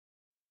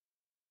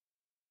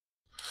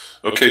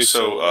Okay,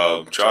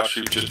 so Josh,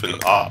 you've just been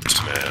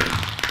opt, man.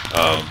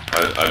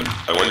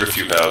 I wonder if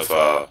you have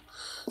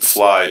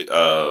fly.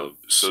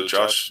 So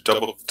Josh,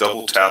 double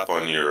tap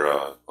on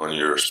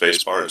your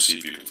space bar and see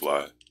if you can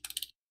fly.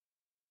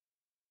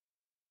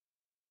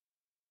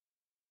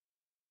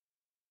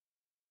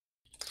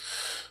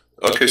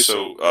 Okay,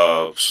 so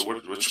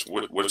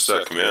what's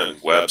that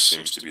command? Web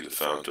seems to be the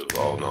fount of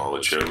all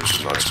knowledge here, which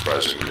is not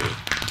surprising to me.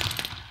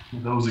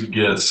 That was a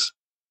guess.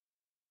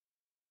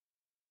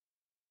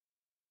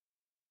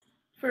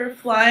 For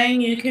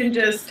flying, you can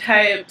just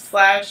type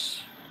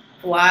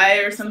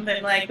 /fly or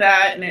something like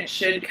that, and it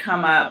should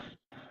come up.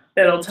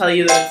 It'll tell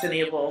you that it's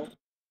enabled.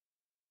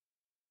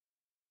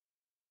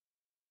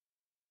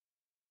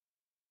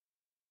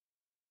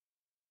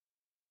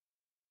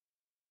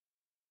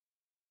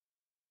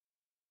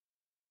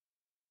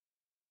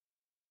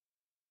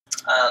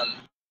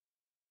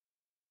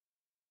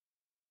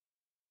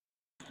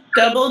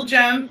 Double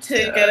jump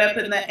to get up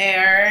in the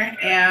air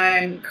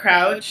and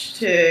crouch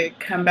to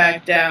come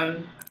back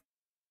down.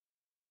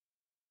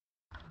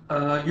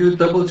 You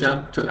double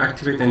jump to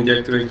activate and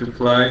deactivate the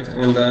flight,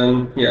 and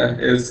then, yeah,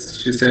 as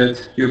she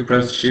said, you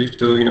press shift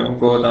to,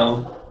 go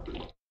down.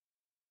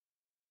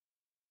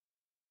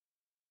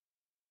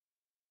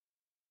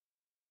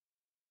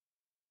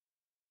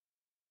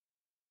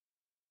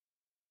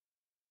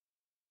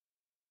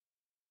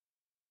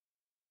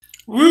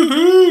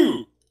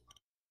 Woohoo!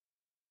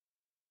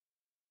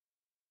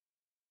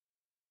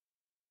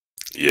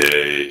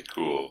 Yay!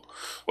 Cool.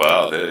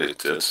 Wow,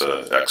 that's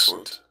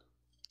excellent.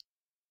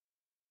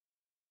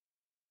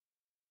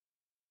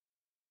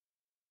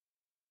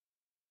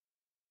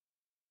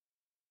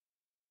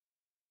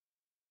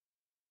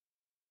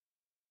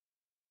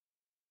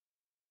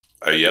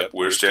 Yep,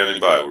 we're standing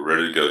by. We're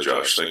ready to go,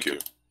 Josh. Thank you.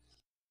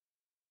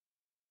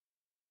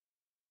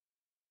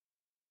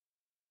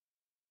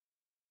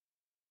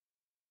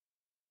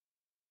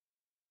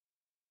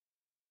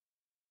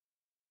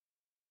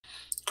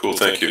 Cool,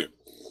 thank you.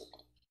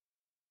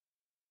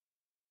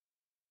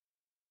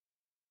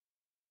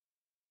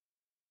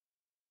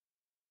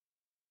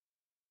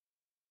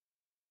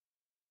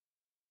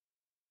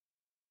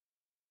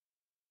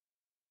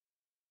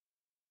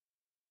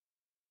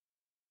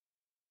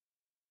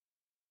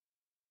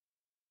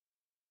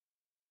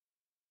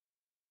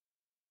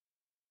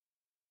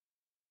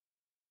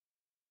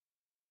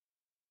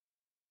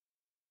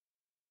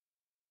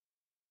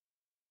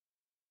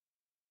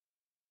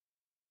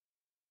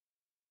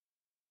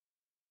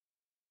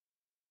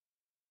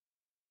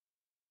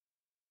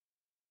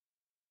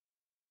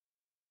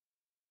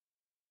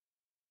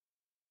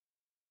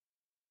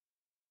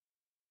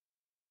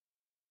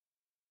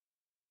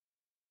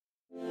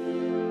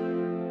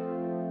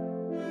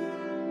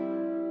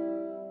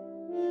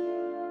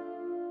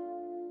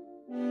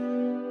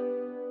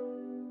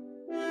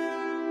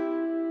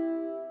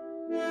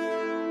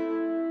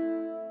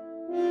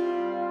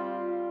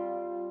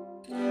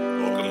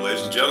 Welcome,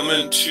 ladies and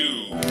gentlemen, to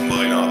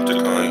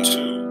MineOpticon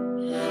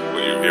II.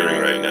 What you're hearing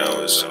right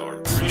now is our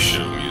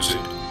pre-show music.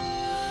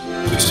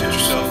 Please get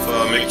yourself,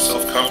 make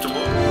yourself comfortable,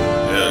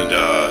 and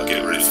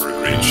get ready for a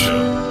great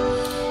show.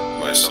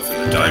 Myself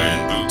in the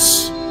Diamond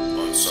Boots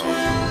ensemble.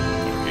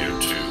 We're here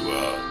to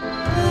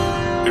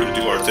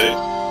do our thing,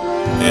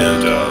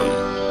 and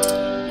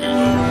we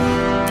will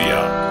be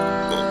out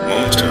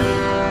momentarily.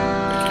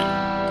 Thank you.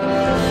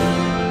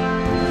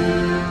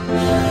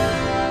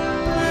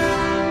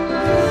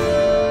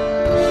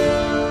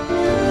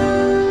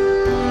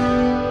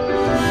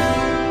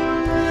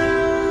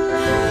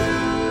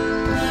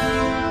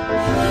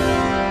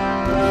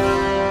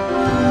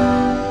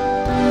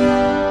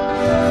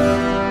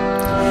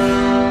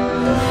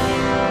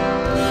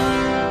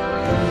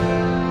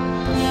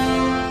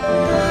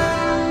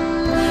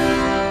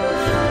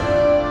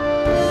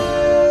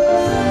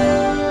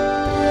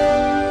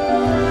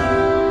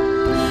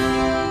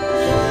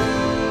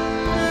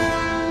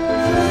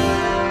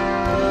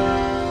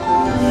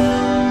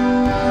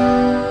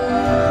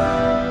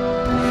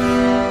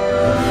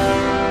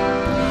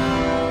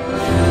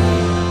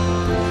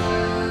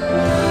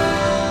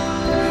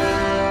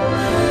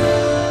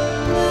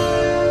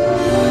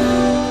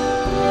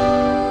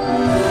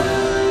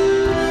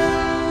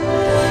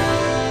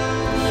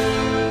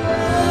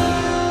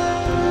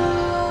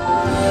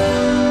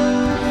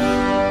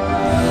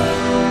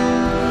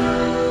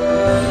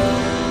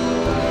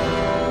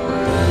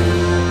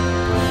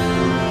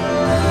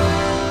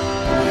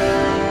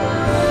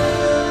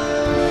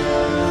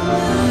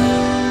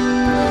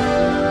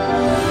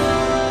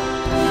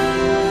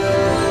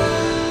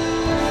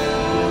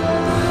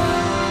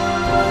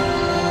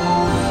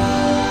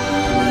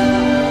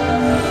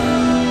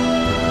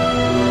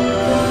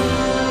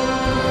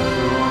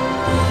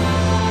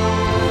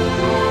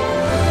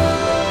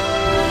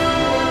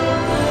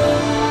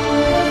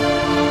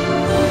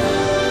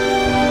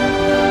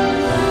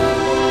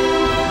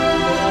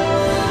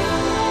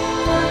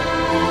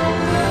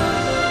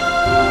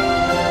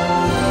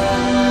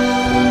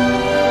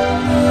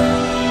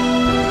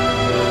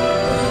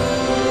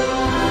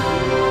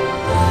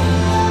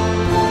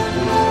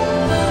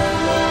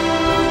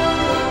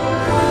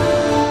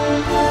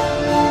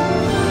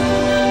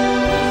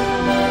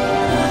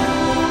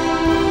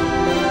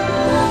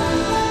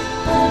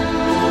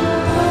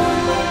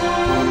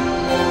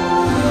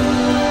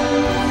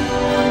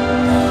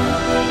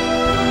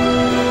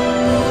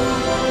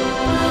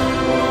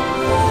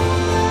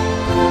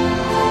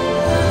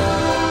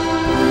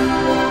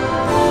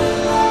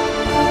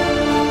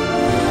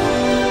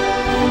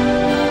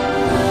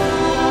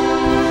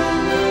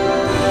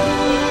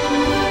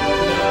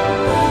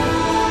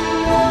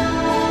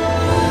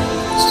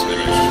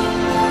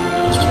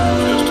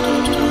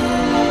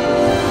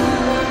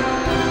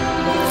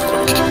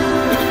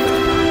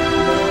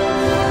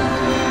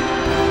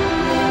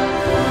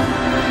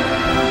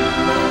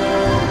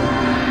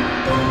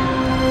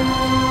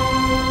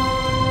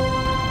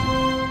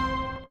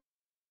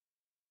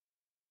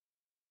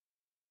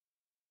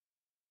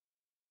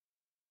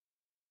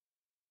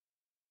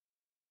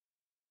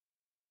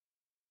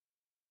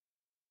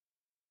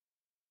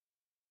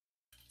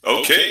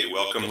 Okay,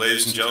 welcome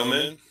ladies and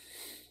gentlemen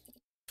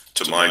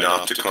to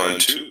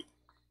MineOpticon II.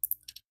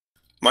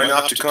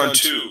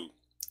 MineOpticon II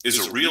is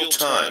a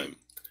real-time,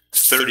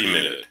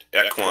 30-minute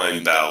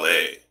equine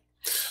ballet,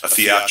 a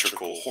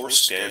theatrical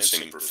horse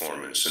dancing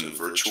performance in the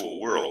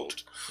virtual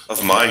world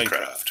of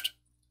Minecraft.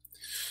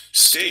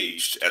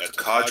 Staged at the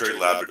CADRE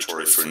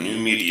Laboratory for New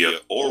Media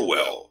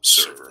Orwell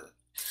server,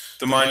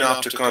 the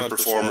MineOpticon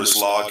performers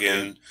log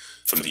in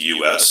from the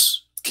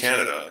US,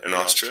 Canada, and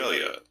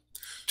Australia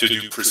to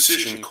do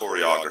precision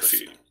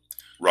choreography,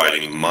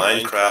 riding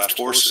Minecraft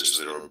horses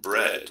that are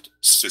bred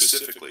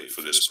specifically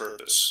for this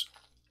purpose.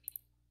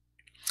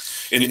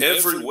 In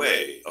every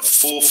way, a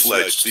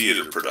full-fledged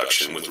theater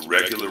production with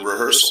regular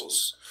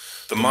rehearsals,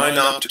 the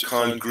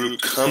MineOpticon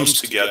group comes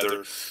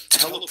together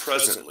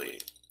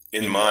telepresently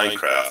in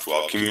Minecraft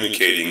while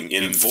communicating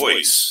in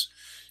voice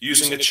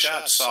using a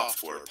chat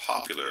software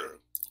popular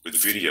with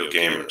video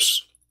gamers.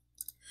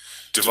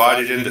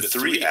 Divided into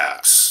 3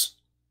 acts,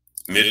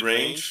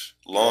 mid-range,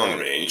 long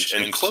range,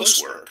 and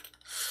close work,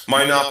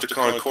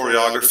 MineOpticon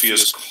choreography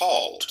is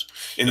called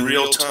in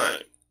real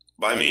time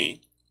by me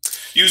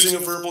using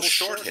a verbal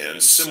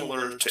shorthand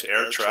similar to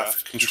air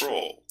traffic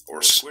control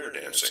or square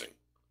dancing.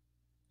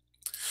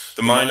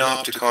 The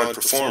MineOpticon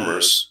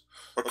performers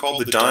are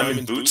called the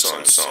Diamond Boots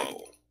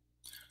Ensemble.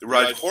 They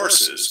ride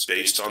horses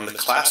based on the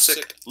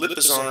classic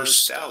Lipizzaner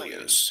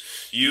stallions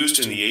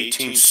used in the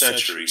 18th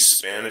century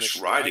Spanish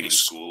riding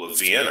school of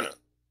Vienna.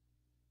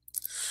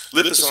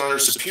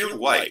 Lipizzaners appear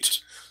white,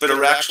 but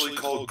are actually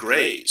called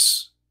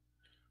grays.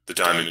 The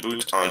Diamond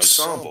Boot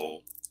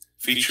Ensemble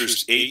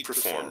features 8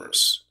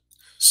 performers.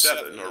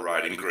 7 are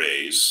riding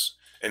grays,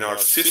 and our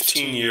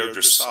 15-year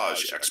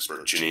dressage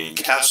expert, Janine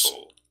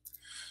Castle,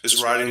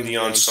 is riding the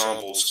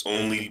ensemble's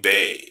only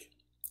bay,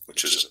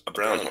 which is a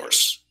brown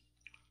horse.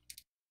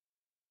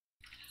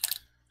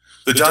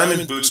 The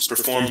Diamond Boots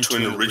perform to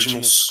an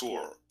original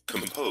score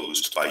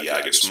composed by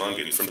Yagis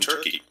Mungin from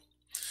Turkey,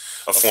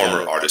 a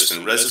former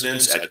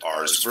artist-in-residence at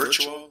Ars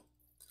Virtua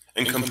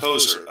and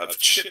composer of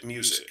chip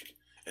music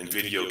and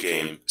video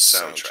game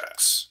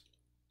soundtracks.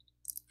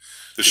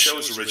 The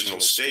show's original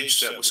stage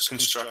set was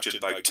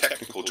constructed by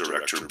technical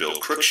director Bill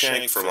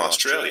Cruikshank from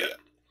Australia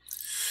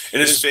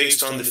and is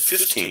based on the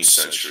 15th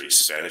century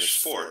Spanish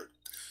fort,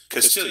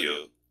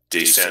 Castillo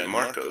de San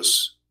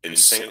Marcos in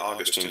St.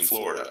 Augustine,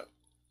 Florida.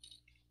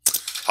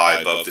 High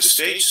above the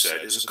stage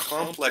set is a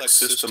complex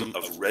system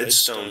of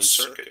redstone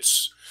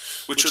circuits,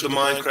 which are the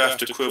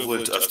Minecraft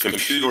equivalent of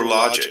computer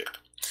logic,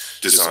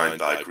 designed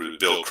by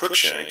Bill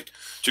Cruikshank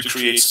to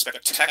create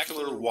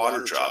spectacular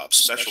water drop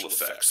special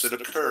effects that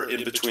occur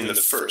in between the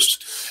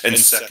first and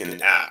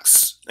second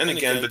acts, and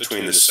again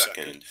between the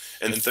second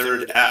and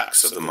third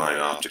acts of the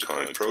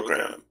MineOpticon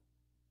program.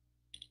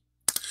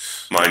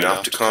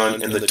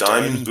 MineOpticon and the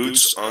Diamond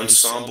Boots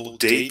Ensemble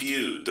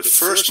debuted the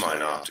first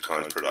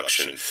MineOpticon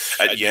production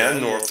at Jan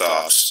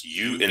Northof's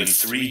U in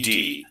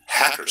 3D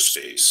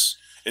Hackerspace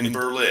in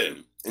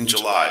Berlin in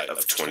July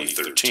of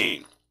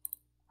 2013.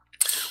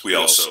 We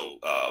also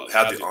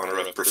had the honor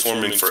of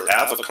performing for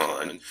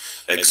Avicon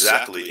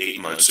exactly 8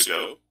 months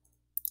ago,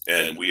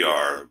 and we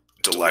are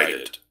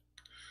delighted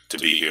to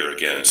be here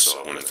again.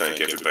 So I want to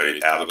thank everybody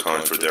at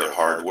Avicon for their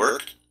hard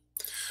work,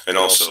 and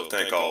also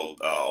thank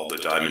all the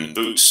Diamond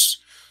Boots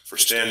for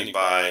standing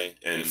by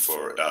and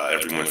for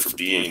everyone for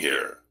being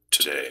here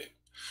today.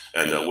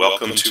 And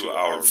welcome to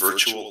our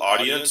virtual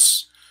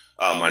audience.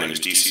 My name is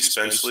DC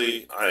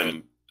Spenceley. I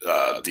am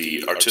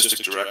the artistic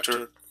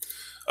director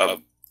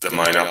of the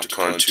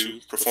MineOpticon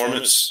II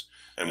performance,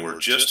 and we're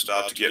just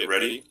about to get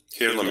ready.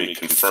 Here, let me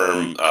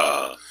confirm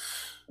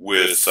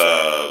with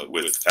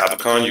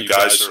Avicon, you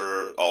guys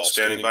are all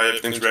standing by,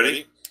 everything's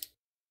ready?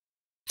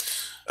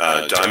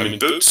 Diamond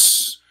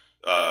Boots,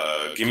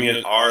 give me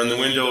an R in the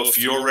window if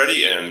you're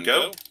ready, and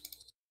go.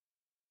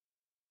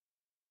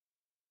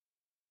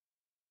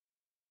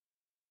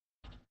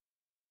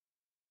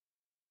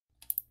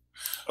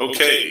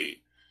 Okay,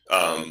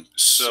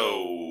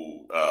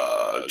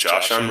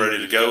 Josh, I'm ready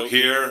to go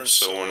here.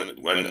 So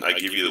when I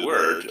give you the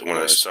word, when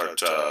I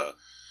start,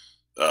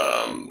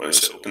 when I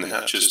say open the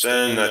hatches,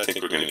 then I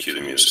think we're going to cue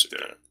the music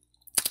there.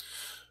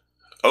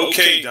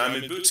 Okay,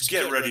 Diamond Boots,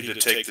 get ready to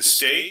take the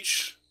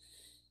stage.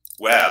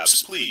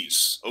 Wabs,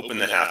 please open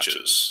the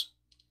hatches.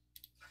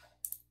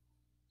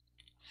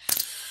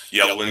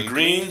 Yellow and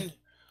green,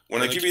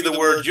 when I give you the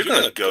word, you're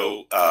going to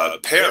go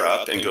pair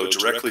up and go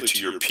directly to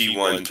your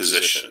P1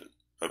 position.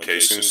 Okay,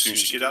 as soon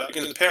as you get out,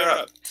 you're going to pair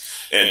up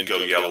and go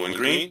yellow and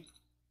green.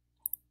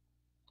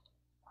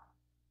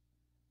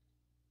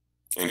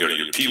 And go to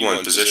your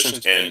P1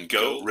 position and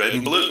go red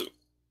and blue.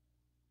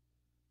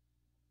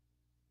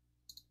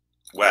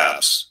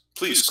 Wabs,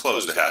 please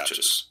close the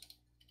hatches.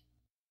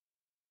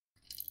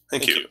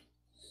 Thank you.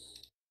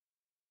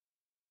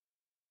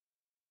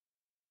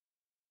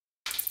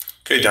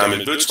 Okay,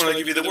 Diamond Boots, when I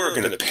give you the word,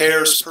 we're going to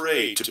pairs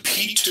parade to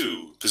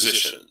P2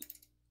 position.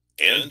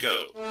 And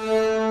go.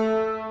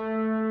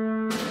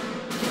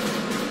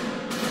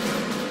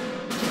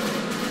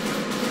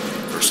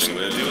 First thing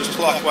we're going to do is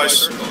clockwise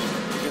circle.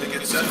 We're going to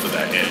get set for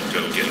that. And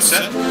go, get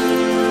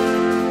set.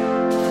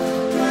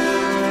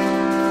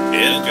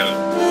 And go.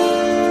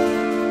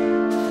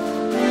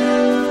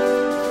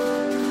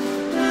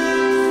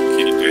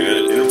 Keep doing an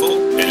interval,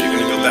 and you're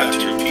going to go back to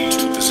your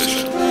P2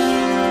 position.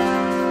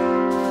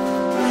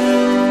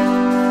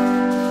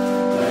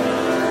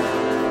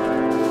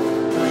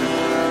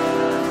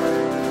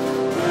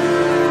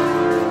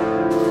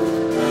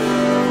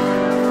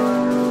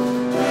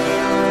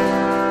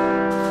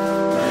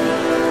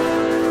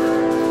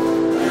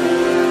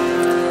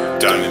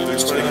 Diamond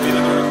boots, we're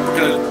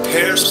going to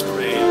pair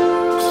parade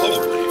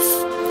cloverleaf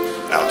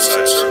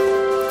outside circle.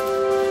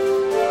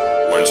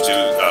 One to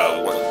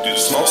do the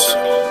small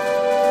circle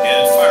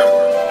and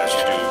firework as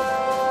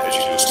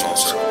you do a small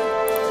circle.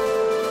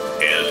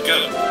 And go.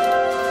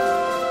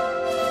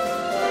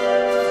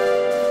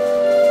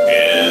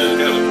 And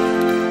go.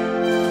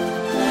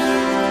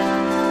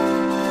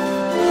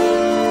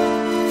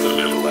 A little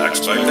bit of relax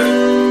bite there.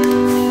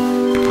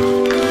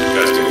 You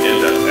guys are going to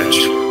end up at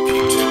your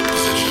P2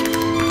 position.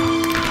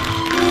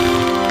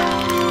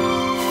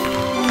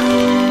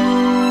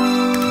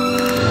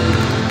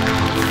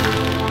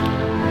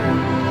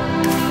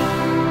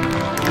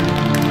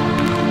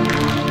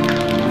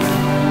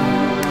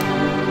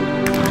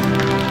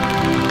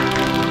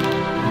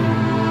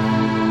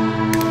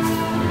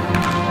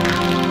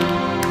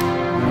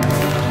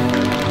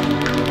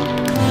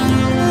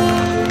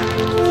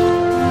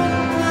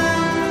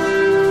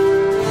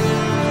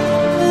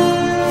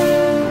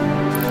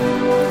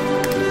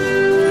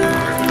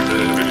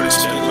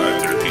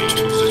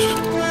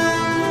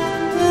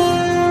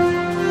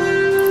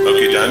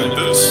 Diamond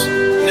boots.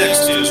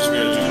 Next is we're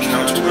going to do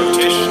counter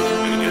rotation.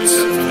 We're going to get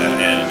set for that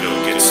and go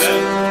get set.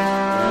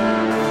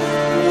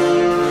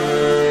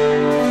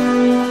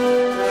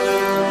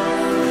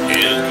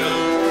 And go.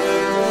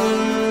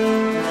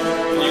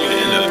 And you're going to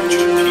end up at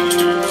your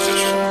P2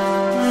 position.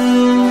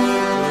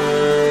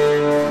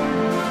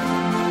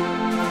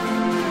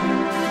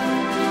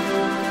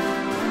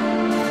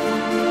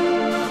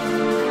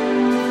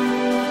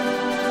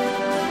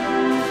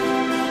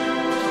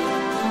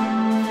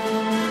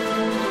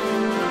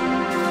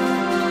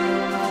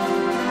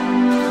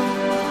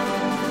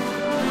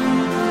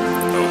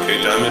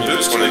 Diamond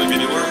boots, when I give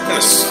you the word, we're going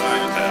to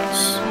side pass.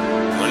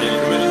 One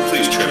increment,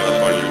 please trim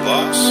up on your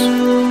blocks.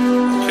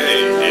 Okay,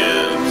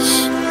 and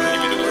when I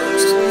give you the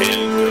words,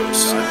 and go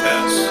side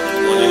pass.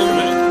 One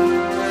increment.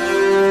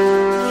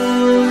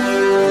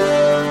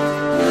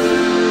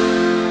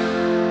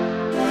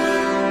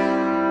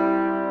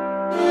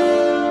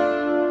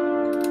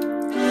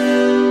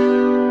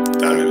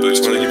 Diamond boots,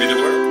 when I give you the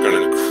word, we're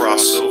going to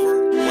cross over.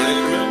 One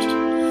increment.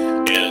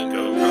 And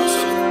go cross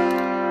over.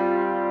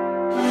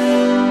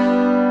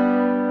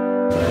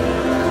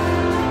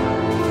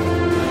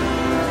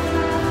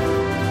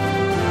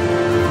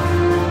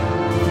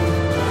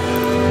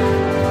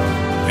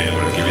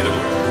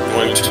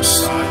 To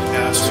side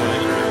pass one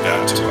increment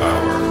back to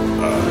our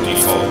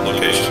default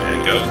location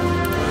and go.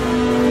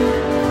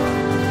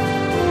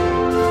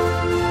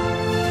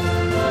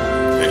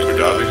 And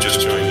Kordavic just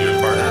joined your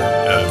partner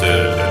at the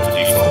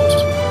default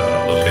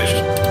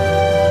location.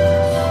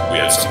 We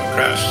had someone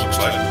crash, looks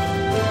like.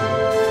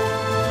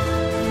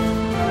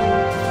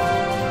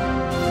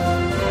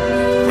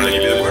 When I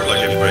give you the word, I'd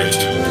like everybody to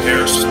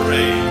pair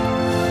parade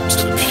to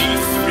the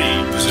P3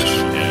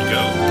 position and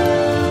go.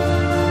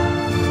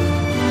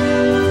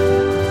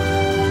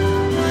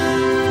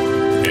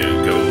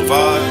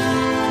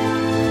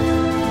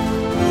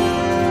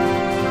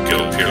 Go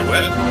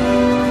pirouette.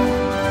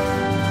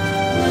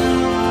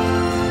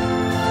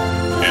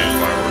 And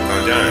firework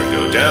on down and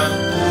go down.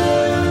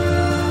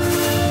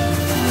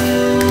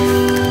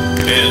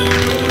 And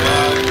go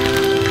live.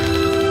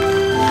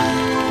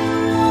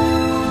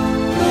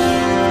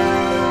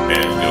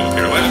 And go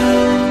pirouette.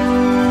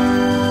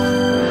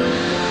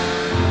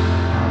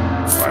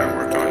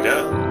 Firework on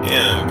down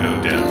and go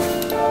down.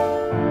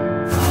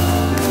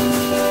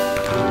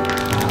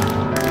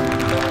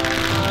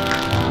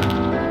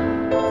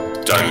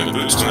 Diamond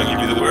boots, when I give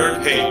you the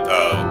word, hey,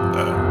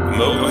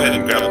 Mo, go ahead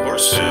and grab a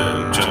horse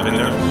and jump in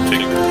there,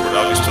 take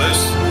Kordavi's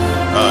place.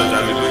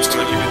 Diamond boots,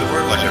 when I give you the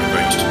word, like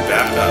everybody to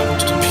back up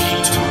to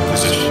P2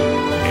 position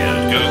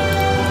and go.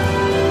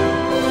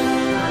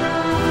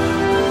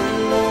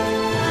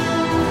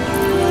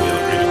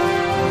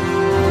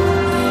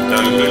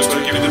 Diamond boots, when I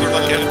give you the word,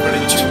 like everybody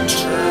to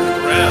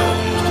turn around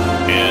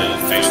and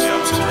face the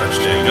opposite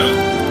direction and go.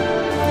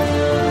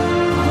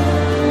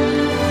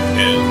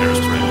 And there's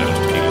parade down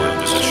to P1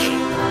 position.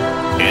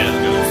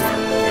 And go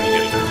firework when you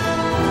get there.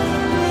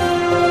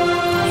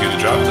 Cue the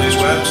drop, please,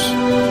 Webs.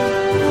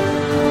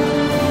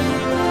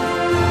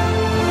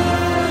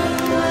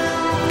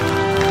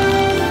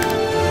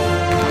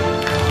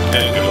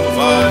 And go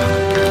Levi.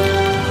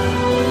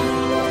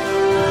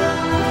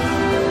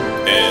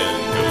 And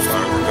go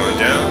firework on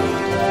down.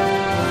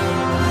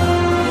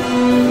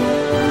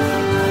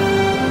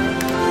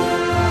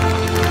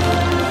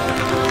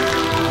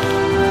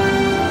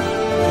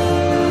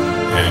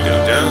 And go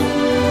down.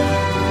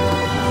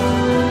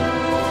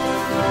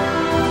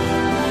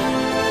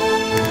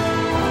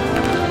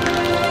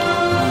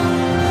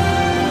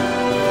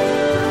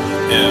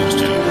 And just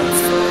doing that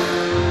for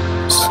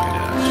the second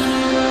act.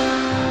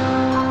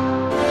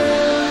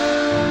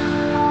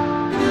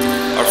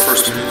 Our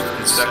first move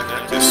in the second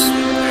act is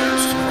split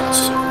pairs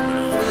crossover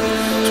maneuver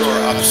to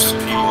our opposite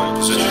P1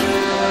 position.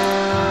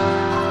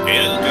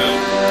 And go.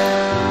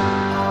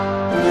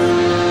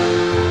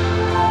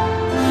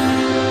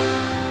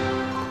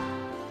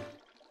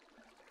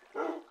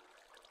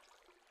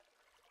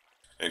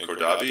 And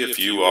Cordavi,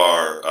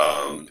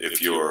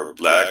 if your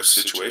lag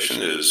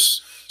situation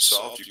is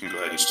solved, you can go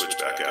ahead and switch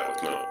back out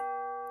with Mo.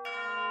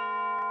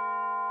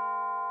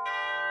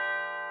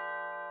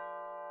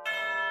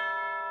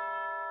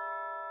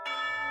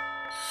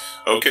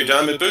 Okay,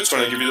 Diamond Boots,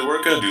 when I give you the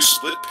word, going to do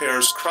split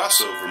pairs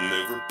crossover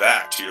maneuver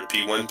back to your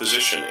P1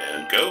 position,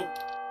 and go.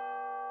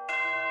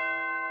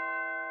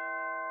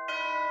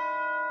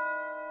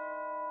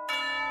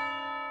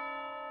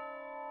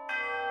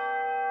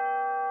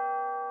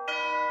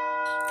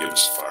 Give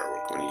us a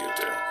firework when you get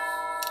there.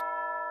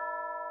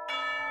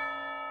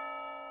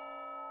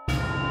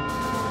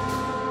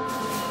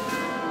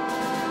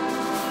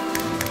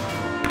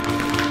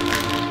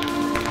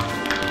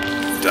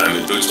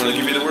 Diamond Boots, when I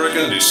give you the word,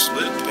 going to do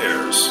split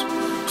pairs.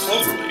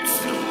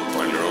 Cloverleaf, no loop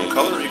on your own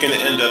color. You're going to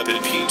end up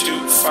at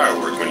P2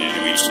 firework when you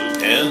do each loop,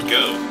 and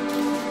go.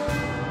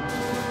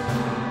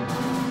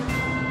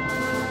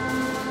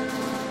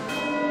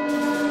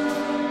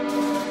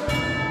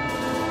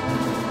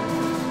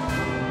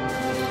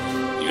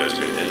 You guys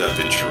are going to end up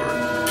at your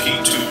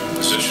P2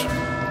 position.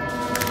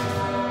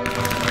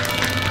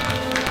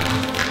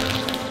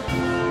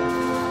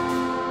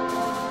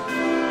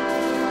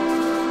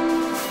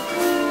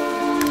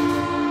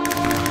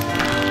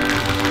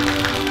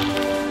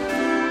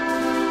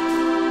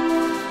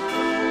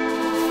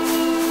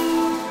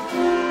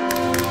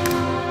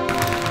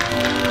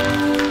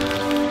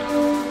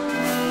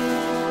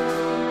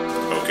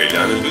 Okay,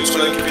 Diamond Boots,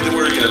 when I give you the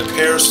word, you're going to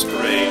pair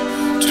spray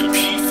to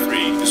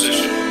P3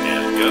 position,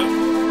 and go.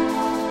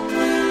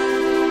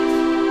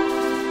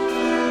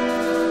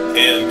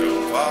 And go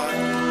wide.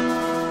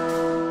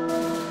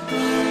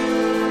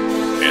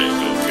 And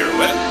go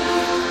pirouette.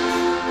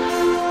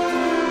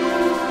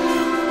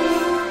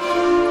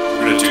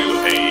 We're going to do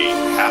a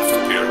half a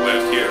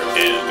pirouette here,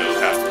 and go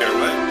half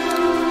pirouette.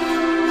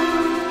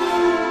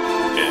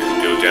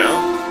 And go down.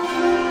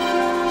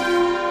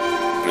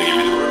 I'm going to give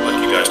you the word, like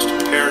you guys to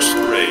pair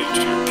spray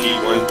to your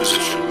P1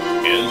 position,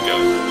 and go.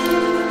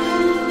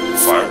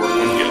 Firework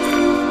when you get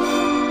there.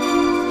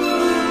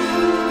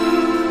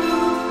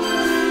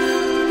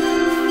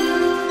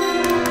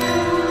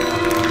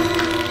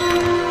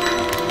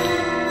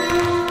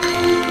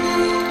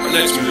 Our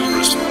next maneuver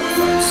is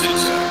modified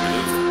zigzag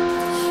maneuver.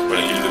 When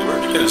I give you the word,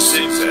 you're going to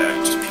zigzag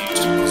to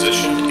P2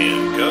 position,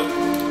 and go.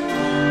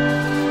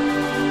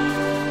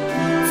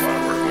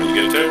 Firework when you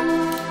get there.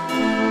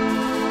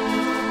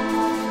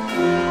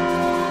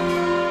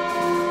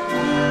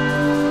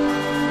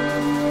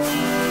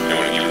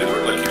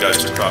 Guys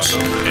to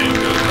crossover, and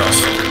go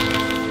crossover.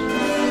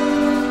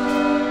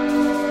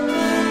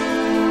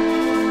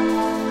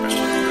 That's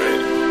looking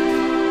great.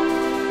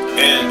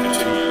 And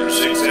continue your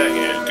zigzag,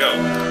 and go.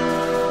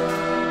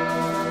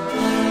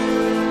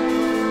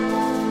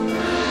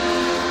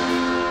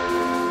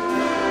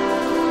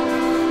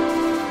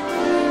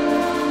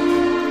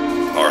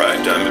 Alright,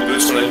 Diamond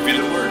Boots, when I give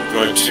you the word, you're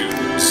going to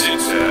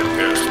zigzag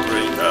pairs to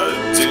break,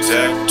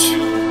 zigzag to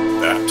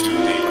back to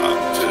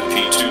the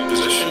P2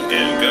 position,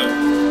 and go.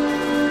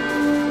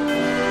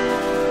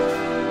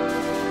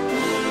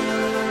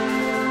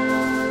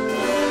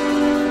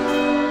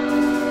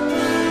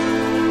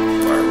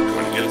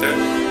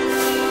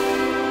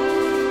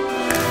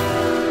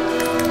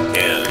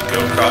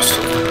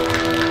 Crossover.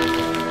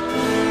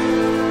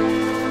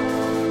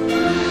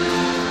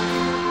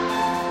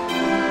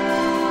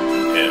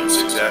 And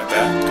zigzag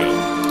back, go.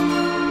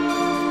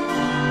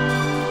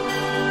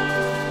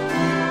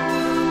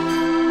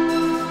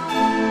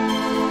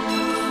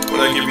 When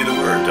I give you the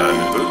word,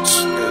 Diamond Boots,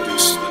 we're going to do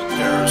split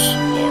pairs,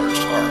 large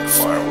arc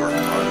firework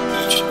on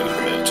each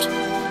increment.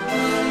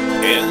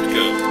 And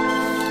go.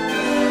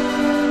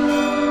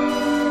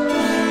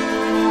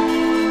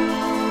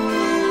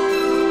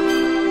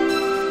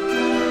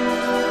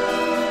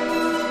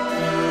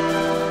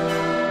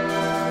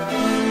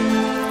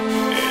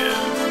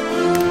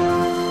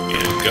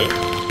 Go.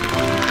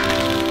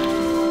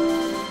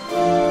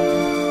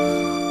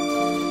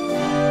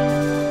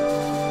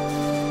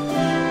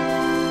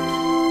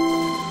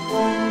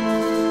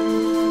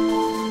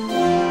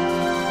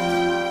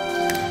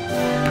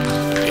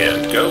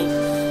 And go.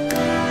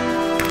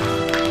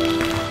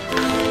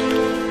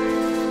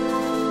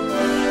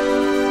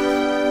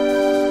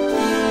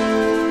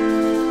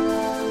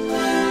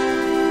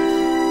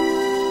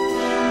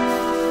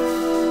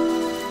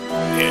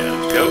 And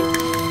go.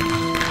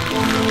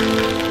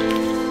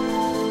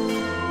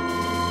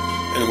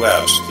 And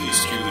Wabs, please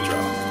cue the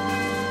drop.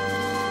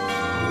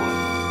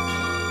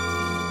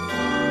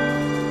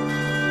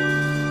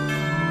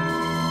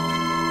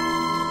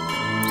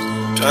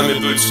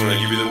 Diamond Boots, when I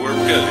give you the word,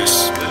 we're going to do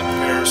split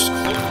pairs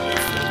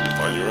cloverleaf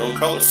on your own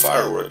colored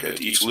firework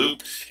at each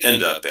loop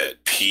end up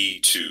at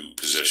P2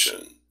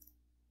 position.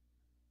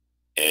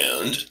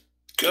 And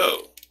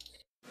go.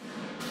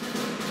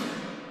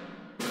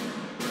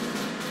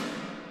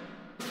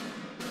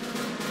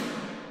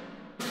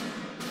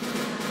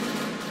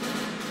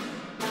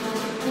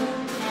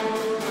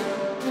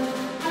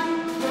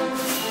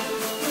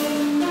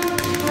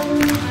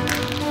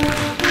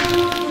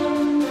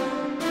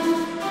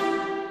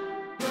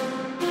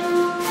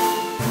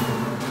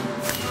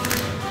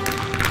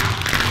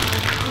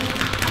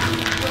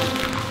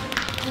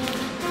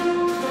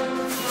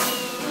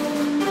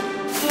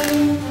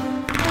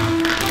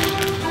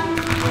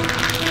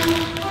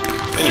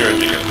 And you're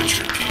ending up at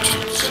your P2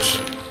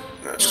 position.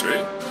 That's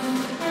great.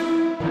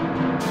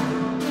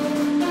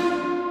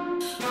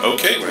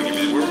 Okay, we're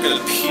going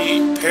to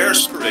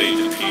pairs parade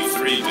to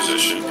P3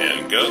 position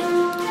and go.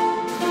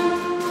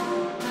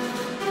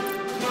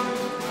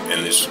 And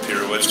this is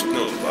pirouettes with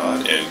no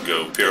levade and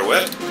go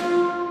pirouette.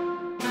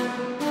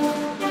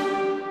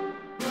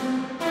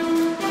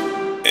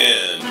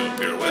 And go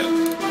pirouette.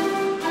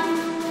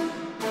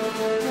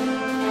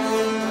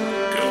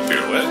 Go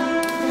pirouette.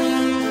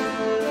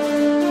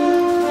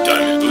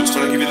 Diamond boots,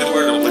 when I give you the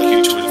word, I'll like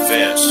you to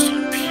advance to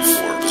your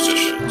P4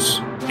 positions.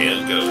 And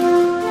go.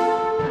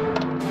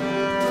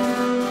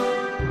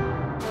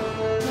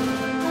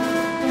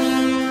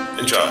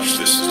 And Josh,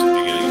 this is the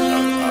beginning of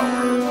our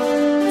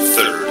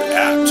third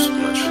act.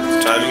 I'm not sure what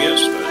the timing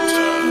is, but go ahead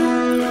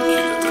and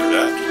cue the third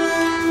act.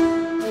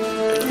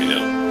 And let me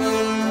know.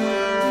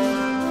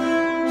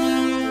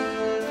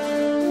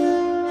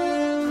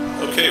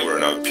 Okay, we're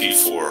in our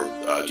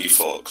P4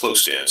 default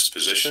close dance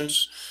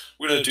positions.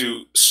 We're going to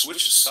do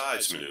switch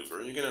sides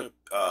maneuver. You're going to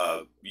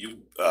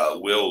you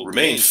will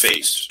remain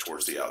faced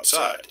towards the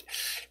outside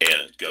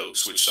and go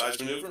switch sides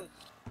maneuver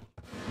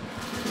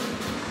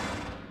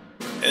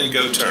and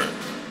go turn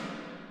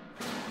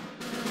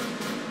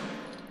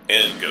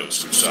and go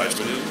switch sides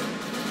maneuver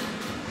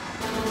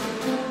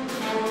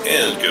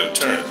and go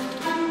turn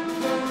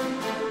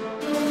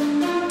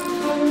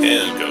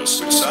and go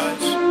switch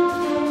sides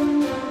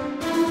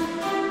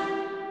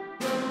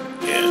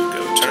and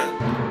go turn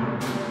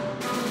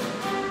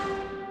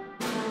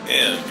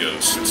and go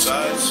switch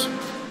sides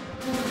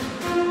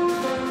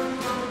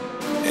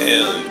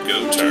and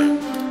go turn.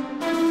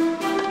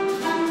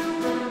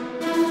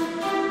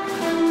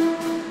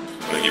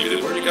 I'm going to give you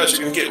the word. You guys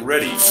are going to get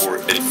ready for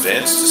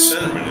advanced to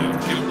center maneuver.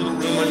 Give a little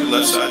room on your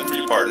left side for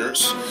your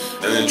partners,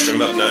 and then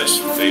trim up nice,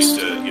 face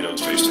to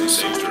face in the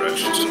same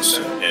directions in the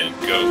center, and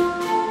go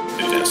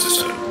advance to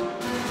center.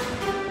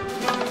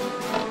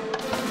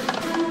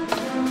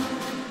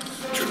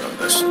 Trim up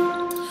nice.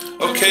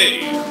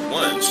 Okay,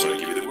 one. So I'm going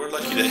to give you the word. I'd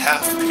like you to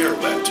half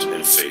pirouette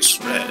and face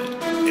red,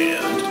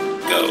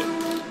 and go.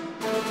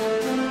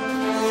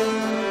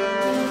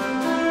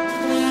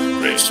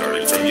 Great,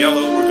 starting from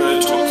yellow, we're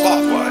going to do a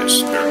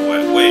clockwise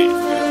pirouette wave. We're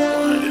going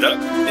to wind it up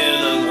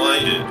and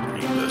unwind it.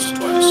 Repeat this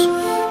twice.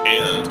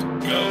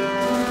 And go.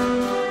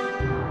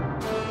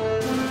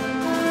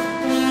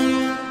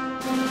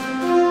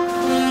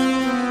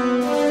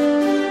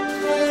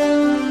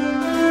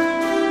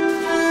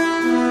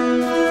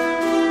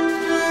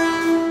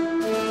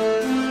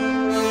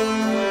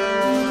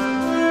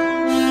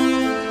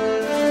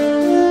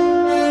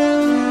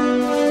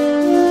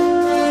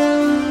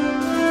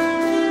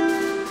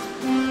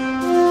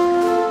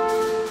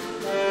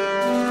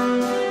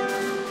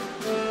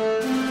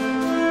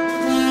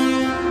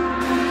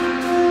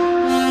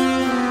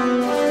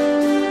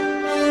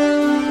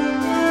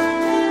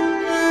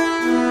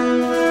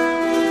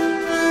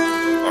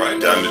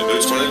 Diamond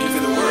boots, when I give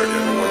you the word,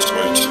 everyone's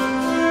going to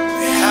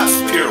half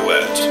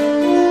pirouette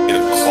in a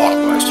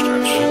clockwise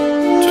direction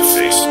to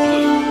face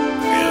blue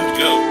and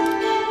go.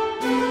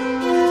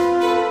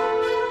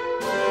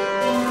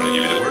 When I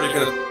give you the word, you're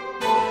going to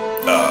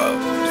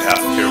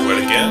half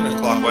pirouette again in a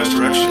clockwise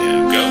direction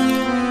and go.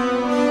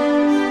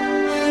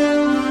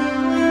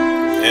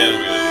 And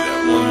we're going to do that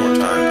one more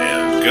time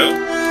and go.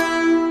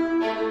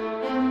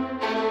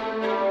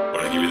 When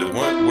I give you the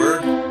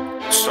word,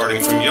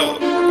 starting from yellow,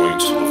 we're going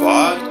to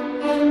levade.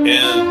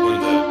 And when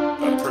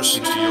the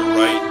person to your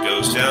right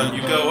goes down,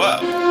 you go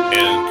up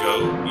and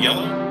go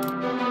yellow.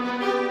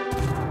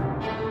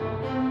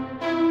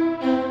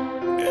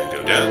 And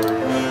go down.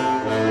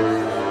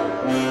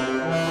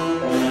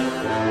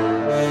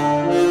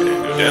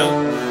 And go down.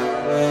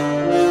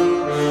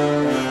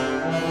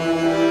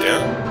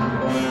 Down.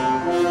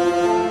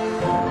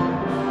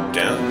 Down.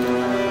 Down.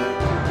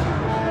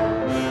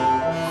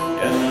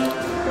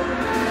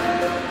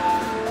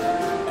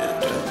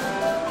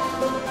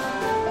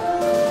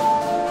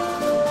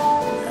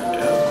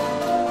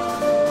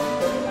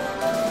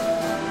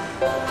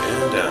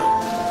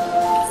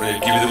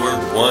 Give you the word.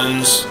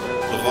 One's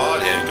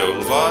levade and go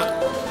levade.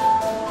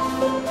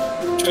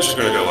 Twos are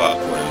going to go up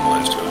when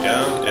ones go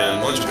down,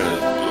 and ones are going to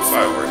do a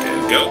firework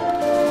and go.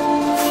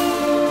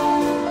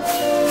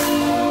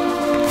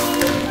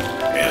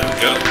 And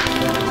go.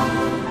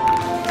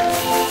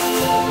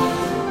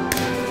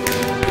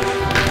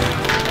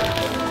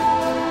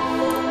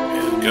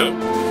 And go.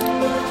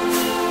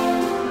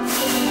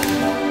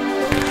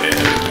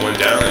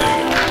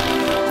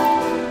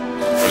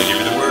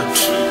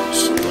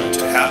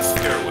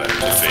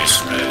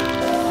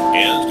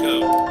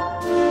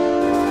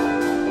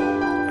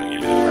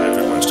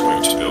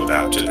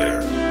 back to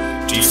their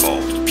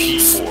default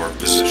P4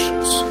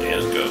 positions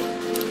and go.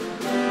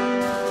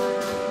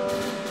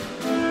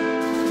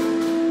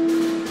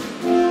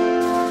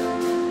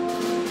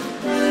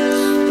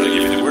 I'm going to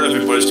give you the word.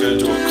 Everybody's going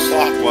to do a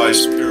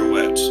clockwise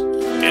pirouette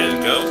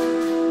and go.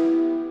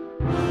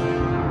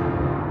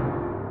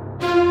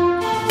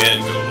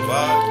 And go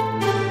levade.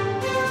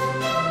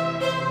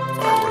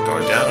 Firework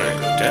going down and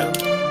go down.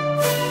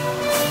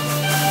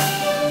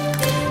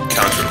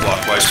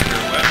 Counterclockwise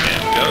pirouette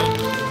and go.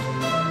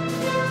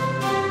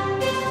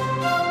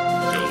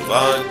 Go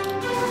levade.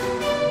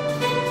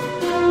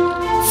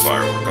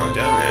 Firework going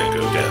down and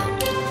go down.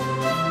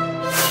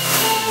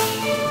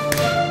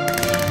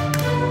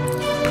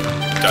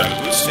 Diving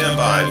blue, stand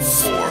by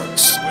for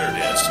square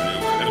dance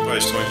maneuver.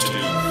 Everybody's going to do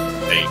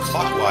a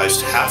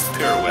clockwise half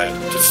pirouette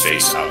to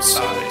face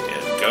outside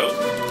and go.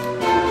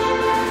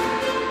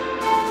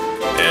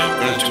 And we're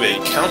going to do a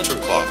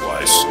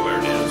counterclockwise square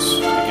dance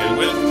to begin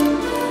with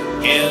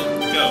and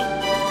go.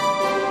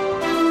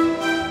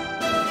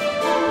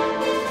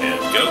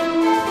 And go.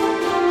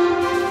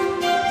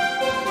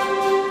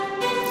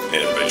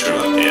 And everybody trim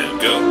up and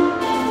go.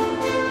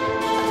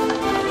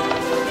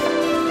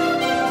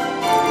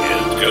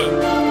 And go.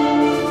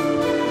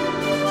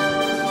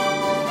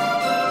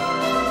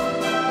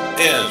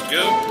 And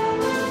go.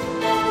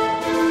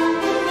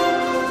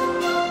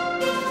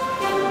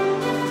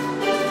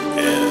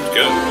 And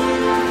go.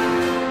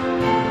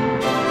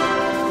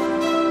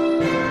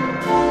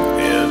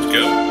 And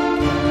go.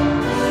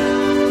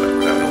 Like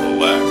we're having a little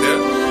lag there.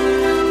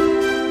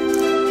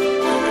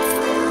 We'll wait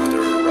for our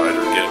other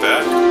rider to get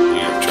back.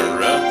 Here, turn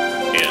around.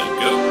 And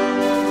go.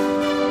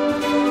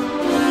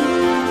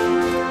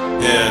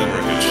 And we're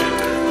in good shape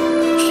there.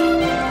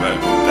 Right,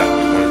 that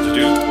we wanted to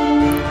do.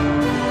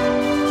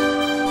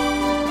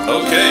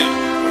 Okay, I'm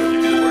going to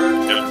give you the word.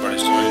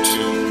 Everybody's going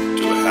to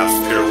do a half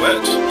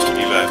pirouette to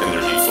be back in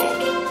their default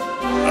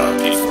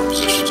P4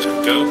 positions and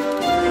go.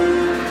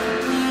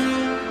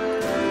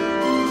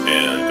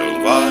 And go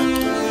levade.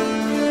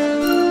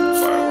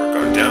 Firework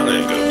on down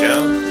and go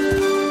down.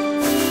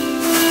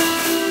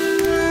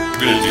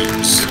 We're going to do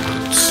the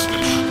zipper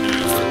switch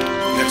maneuver.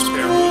 Next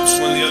pair moves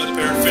when the other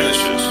pair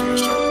finishes. I'm going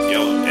to start with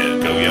yellow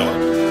and go yellow.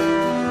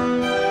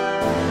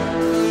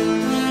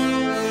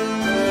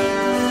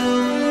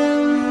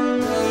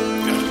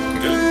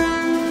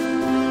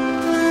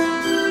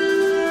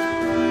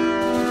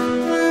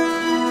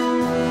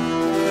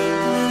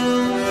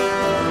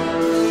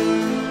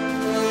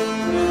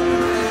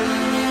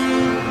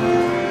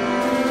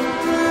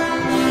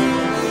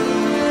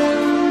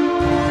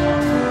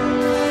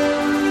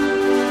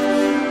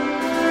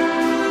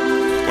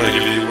 I'm going to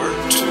give you the word.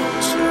 2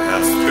 is a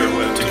half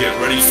pirouette to get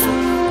ready for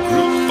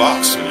group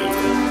box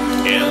maneuver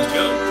and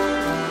go.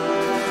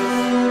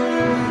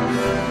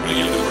 I'm going to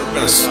give you the word. We're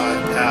going to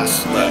side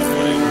pass left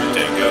when increment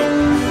and go.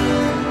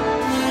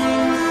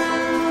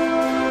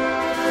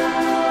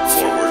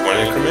 Forward when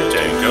increment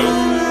and go.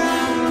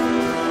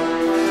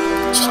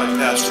 Side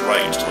pass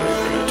right when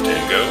increment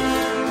and go.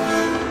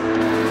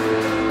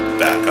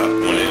 Back up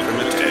when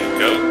increment and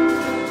go.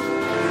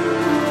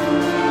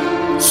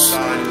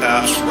 Side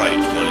pass right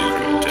one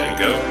increment and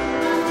go.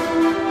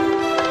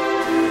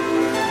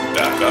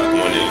 Back up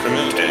one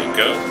increment and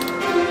go.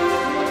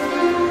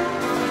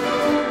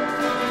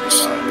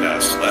 Side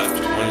pass left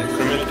one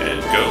increment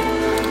and go.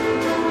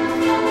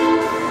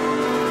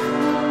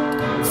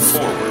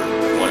 Forward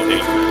one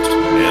increment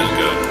and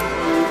go.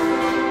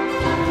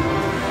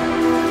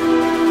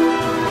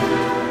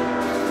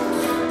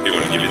 Okay,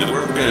 when I give you the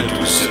word, we're going to do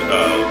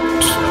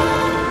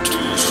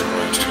twos. We're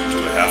going to do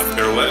a half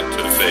pirouette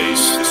to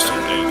face the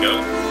center and go.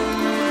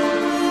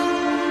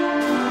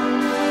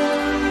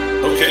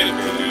 Okay, we're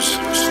going to do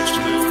zipper switch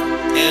maneuver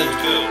and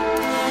go.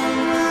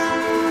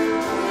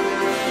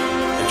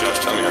 And Josh,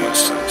 tell me how much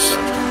time is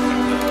left.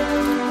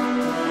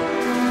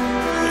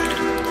 Thank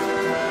you.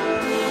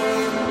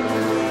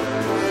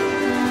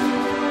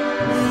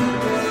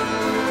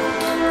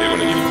 Okay, when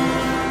I give you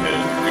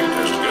and good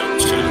test to go.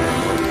 Let's do it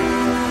around one.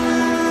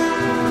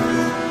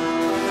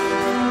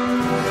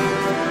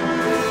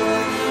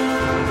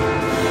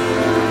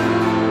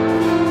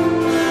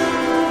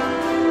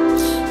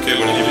 Okay,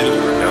 when I give you the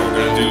word, now we're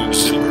going to do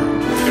zipper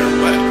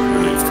pirouette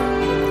maneuver.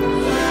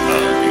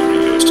 Here we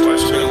go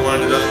twice. We're going to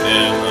wind it up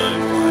and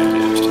unwind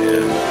it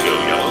and go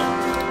yellow.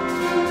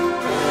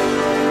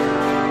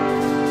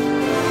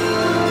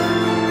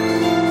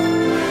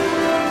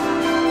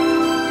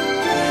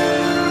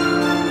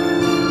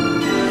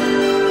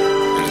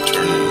 And the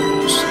turning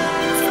rules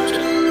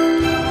affected.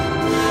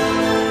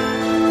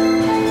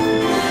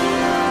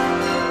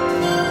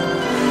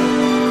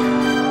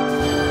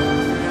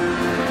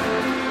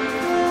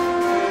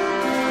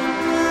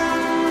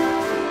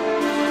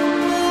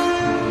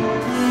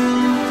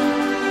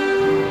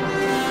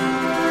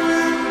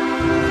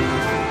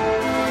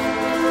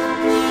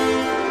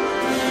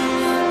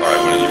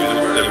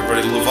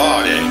 Everybody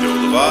levade and go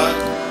levade.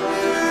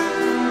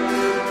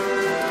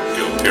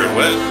 Go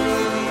pirouette.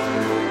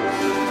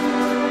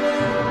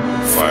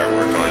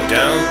 Firework on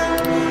down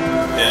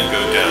and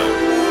go down.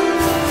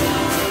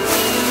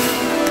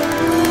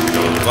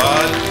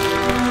 Bravade,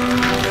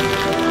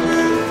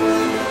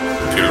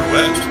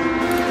 pirouette,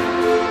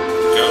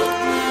 go.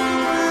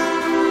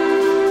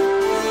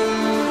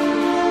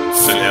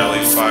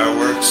 Finale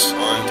fireworks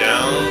on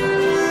down,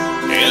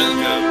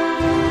 and go.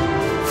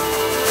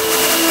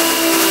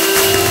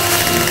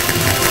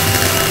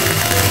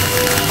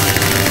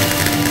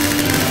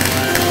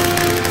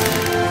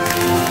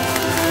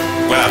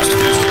 Waps to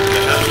boost in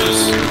the hatches.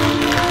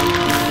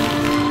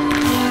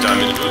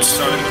 Diamond boots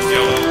starting with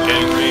yellow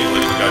and green,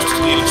 like you guys to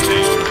lead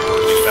stage to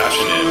orderly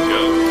fashion, and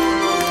go.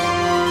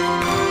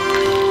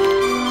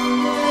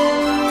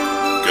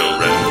 Go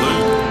red and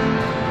blue.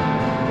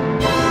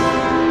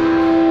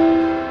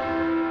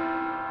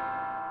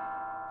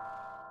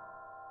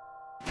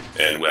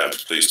 And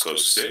Waps, please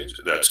close the stage.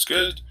 That's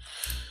good.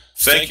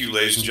 Thank you,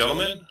 ladies and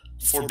gentlemen,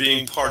 for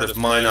being part of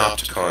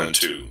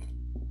MineOpticon II.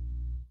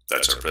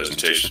 That's our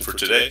presentation for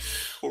today.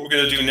 What we're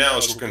going to do now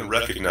is we're going to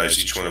recognize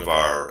each one of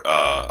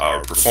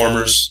our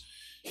performers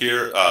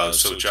here.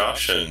 So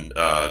Josh, and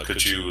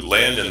could you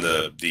land in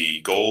the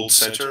gold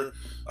center?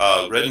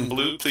 Red and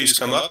blue, please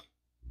come up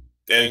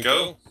and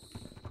go.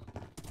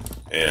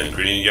 And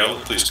green and yellow,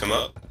 please come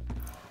up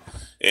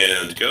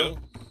and go.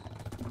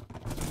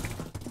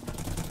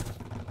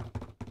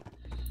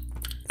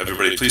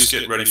 Everybody, please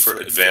get ready for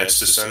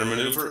advanced descender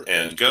maneuver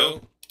and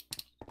go.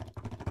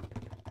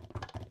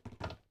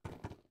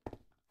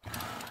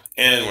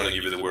 And when I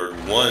give you the word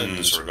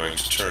ones, we're going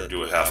to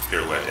do a half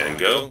pirouette and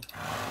go.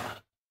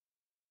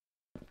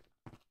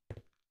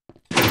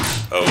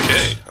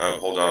 Okay,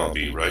 hold on, I'll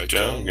be right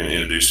down. I'm going to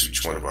introduce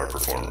each one of our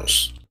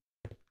performers.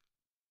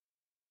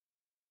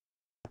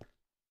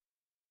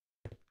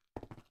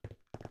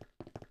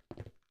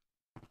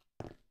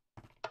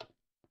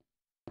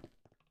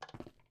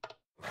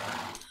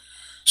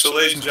 So,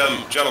 ladies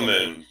and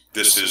gentlemen,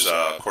 this is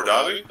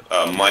Cordavi,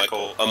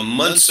 Michael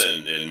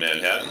Munson in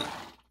Manhattan,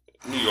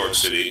 New York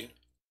City.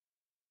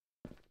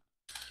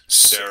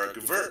 Sarah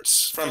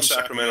Gewurz from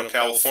Sacramento,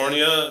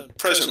 California,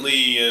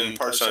 presently in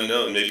parts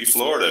unknown, maybe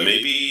Florida,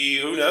 maybe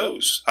who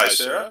knows. Hi,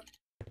 Sarah.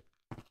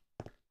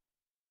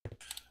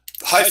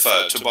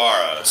 Haifa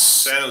Tabara,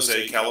 San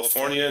Jose,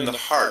 California, in the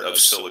heart of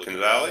Silicon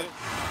Valley.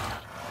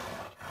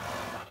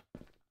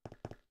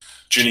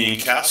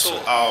 Janine Castle,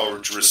 our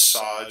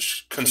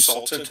dressage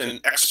consultant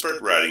and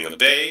expert riding a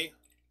bay.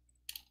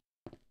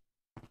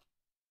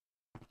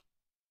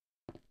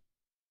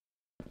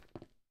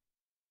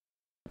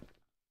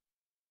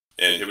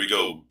 And here we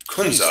go.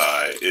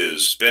 Kunzai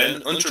is Ben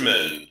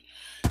Unterman,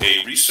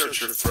 a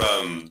researcher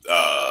from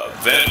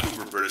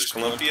Vancouver, British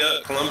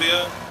Columbia.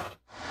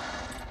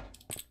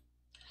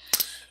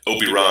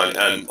 Obiran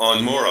and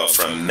Onmora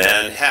from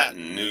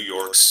Manhattan, New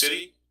York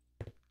City.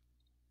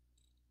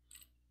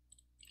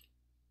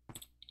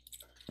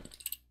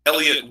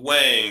 Elliot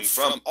Wang,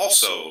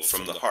 also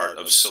from the heart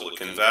of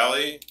Silicon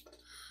Valley.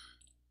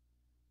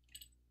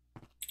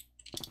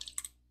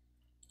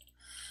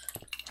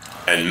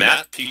 And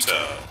Matt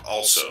Pita,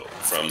 also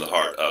from the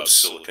heart of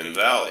Silicon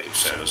Valley,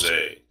 San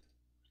Jose.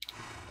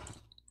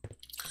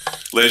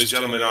 Ladies and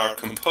gentlemen, our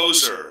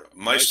composer,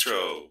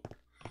 Maestro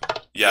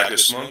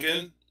Yakis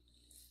Mungan.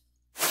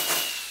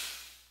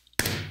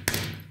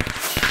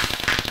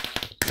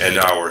 And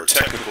our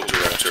technical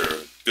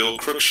director, Bill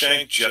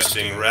Crookshank,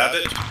 Jesting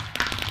Rabbit.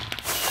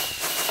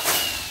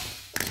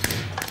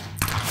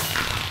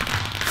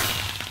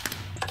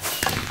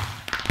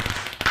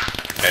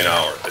 And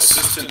our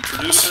assistant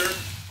producer,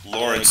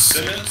 Lawrence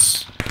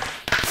Simmons.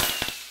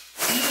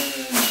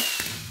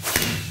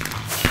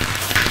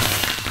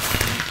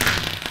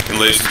 And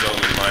ladies and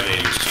gentlemen, my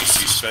name is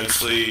T.C.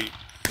 Spenceley,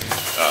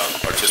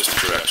 Artistic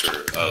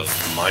Director of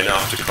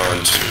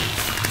MineOpticon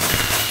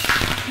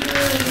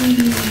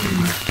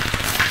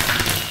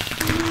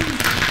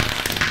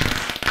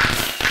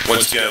II.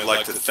 Once again, I'd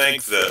like to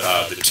thank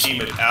the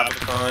team at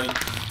Avicon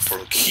for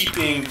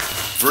keeping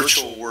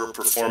virtual word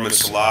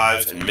performance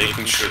alive and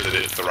making sure that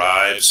it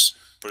thrives,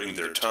 putting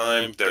their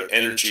time, their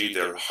energy,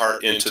 their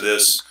heart into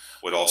this.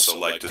 Would also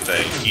like to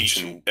thank each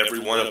and every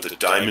one of the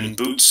Diamond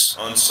Boots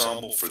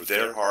Ensemble for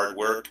their hard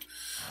work.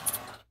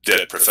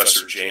 That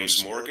Professor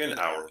James Morgan,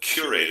 our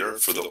curator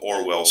for the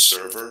Orwell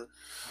server.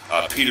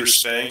 Peter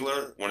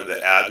Spangler, one of the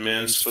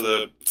admins for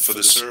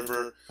the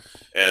server.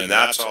 And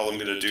that's all I'm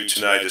going to do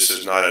tonight. This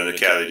is not an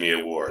Academy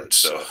Award.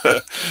 So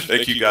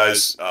thank you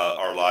guys,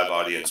 our live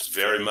audience,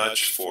 very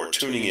much for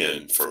tuning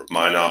in for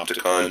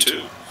MineOpticon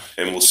II.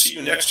 And we'll see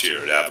you next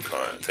year at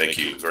Avicon. Thank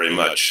you very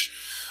much.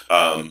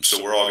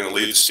 So we're all going to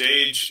leave the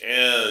stage,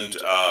 and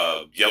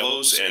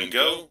yellows and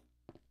go.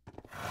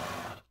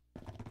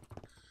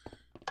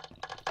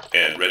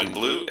 And red and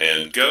blue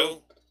and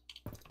go.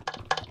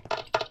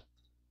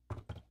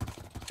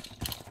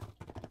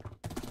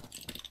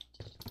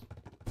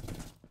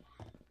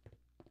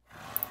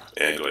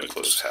 And go ahead and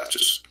close the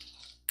hatches.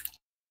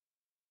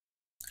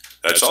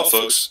 That's all,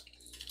 folks.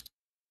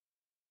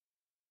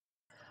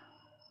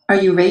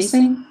 Are you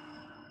racing?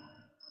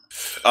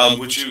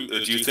 Do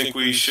you think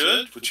we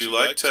should? Would you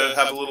like to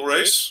have a little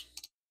race?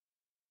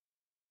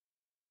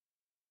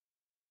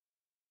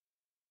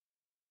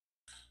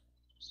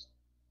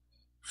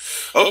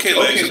 Okay,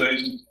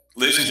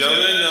 ladies and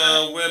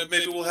gentlemen,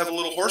 maybe we'll have a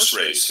little horse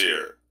race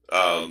here.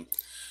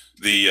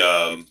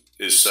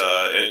 Is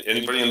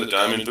anybody in the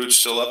diamond boots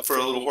still up for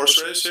a little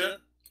horse race here?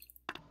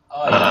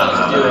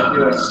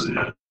 Let's see.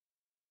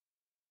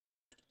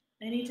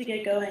 I need to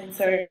get going.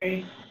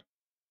 Sorry.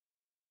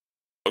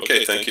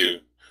 Okay, thank you.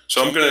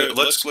 So I'm gonna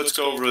let's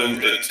go over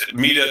and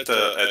meet at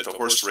the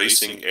horse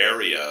racing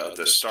area,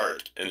 the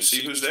start, and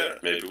see who's there.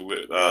 Maybe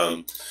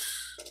we'll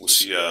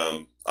see.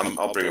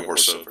 I'll bring a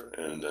horse over,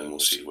 and then we'll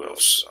see who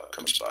else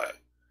comes by.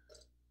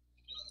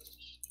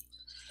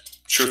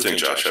 Sure thing,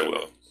 Josh. I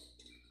will.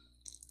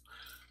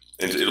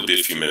 And it'll be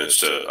a few minutes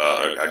to.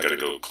 I got to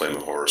go claim a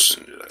horse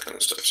and do that kind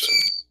of stuff. So.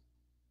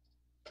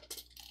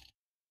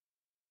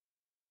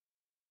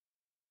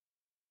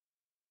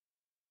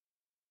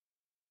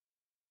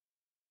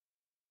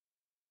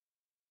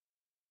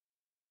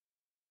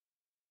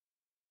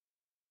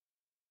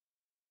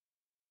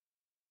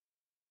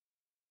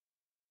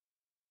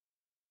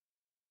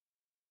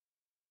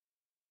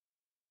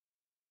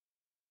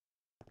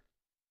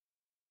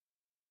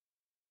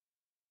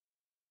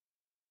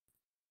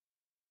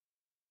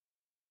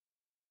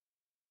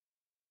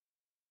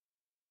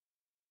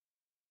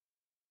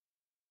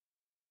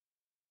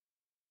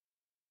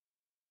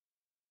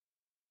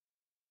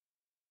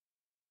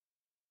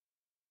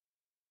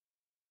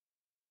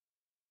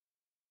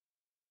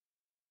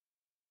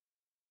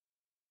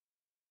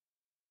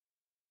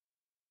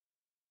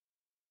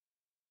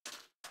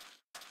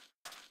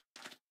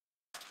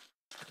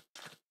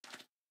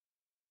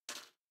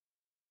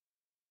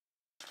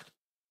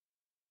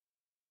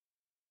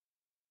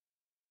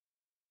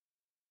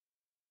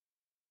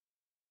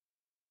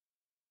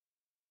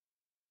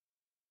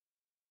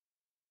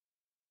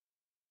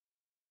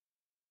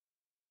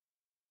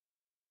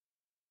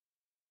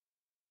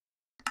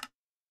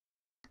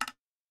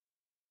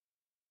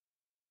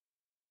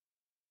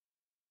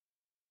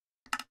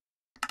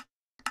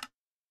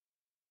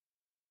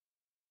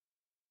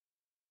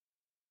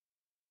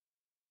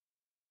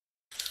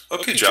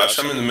 Okay, Josh,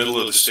 I'm in the middle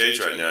of the stage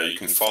right now. You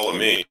can follow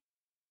me.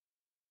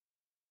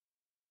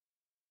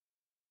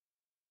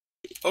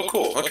 Oh,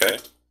 cool. Okay.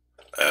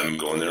 I'm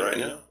going there right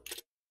now.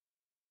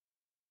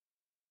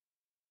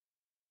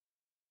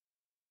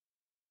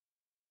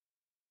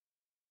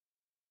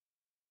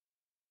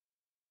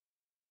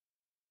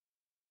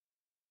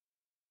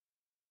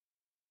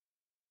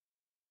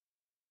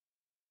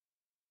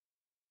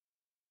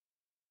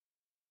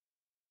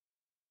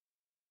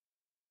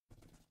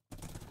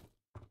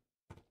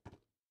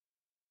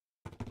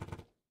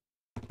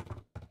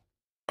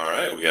 All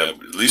right, we have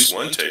at least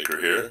one taker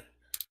here.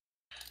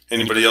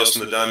 Anybody else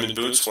in the diamond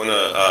boots want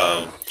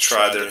to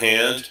try their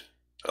hand?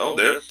 Oh,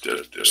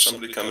 there's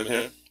somebody coming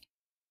here.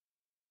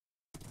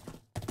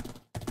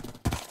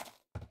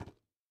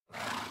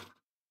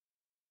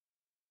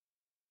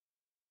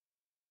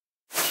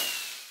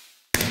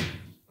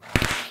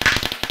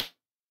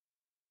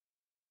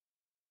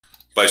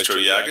 Maestro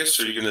Yagas,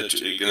 are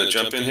you gonna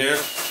jump in here?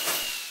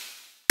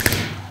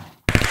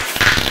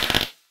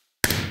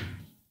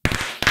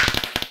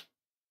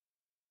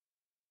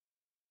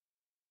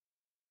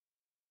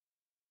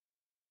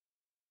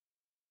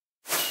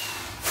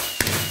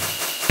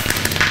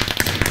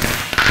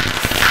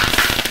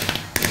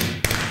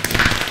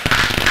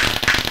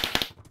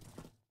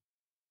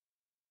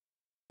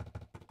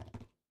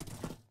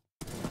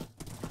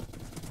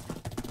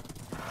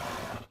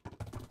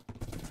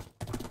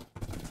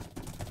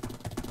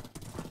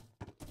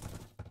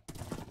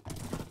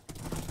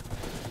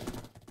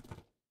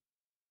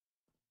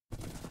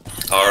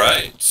 All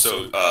right,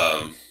 so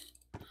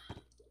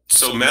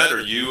Matt,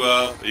 are you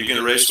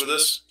gonna race with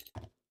us?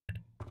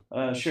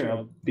 Sure,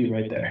 I'll be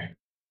right there.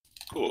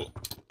 Cool.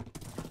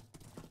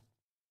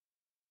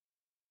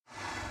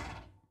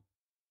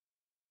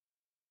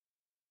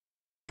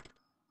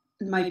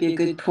 It might be a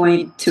good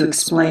point to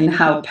explain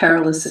how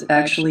perilous it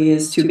actually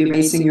is to be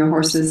racing your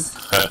horses.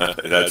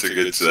 That's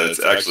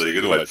actually a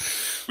good one.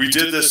 We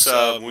did this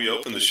when we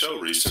opened the show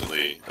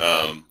recently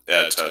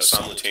at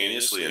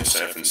simultaneously in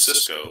San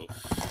Francisco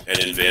and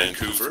in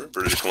Vancouver,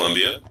 British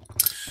Columbia,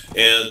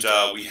 and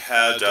we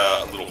had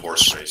a little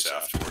horse race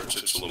afterwards.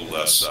 It's a little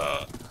less.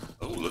 Oh,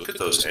 look at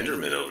those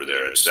Endermen over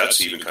there.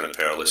 That's even kind of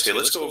perilous. Hey,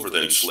 let's go over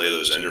there and slay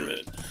those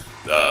Endermen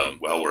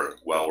while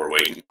we're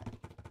waiting.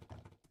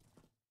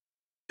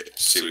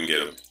 See if we can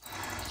get them.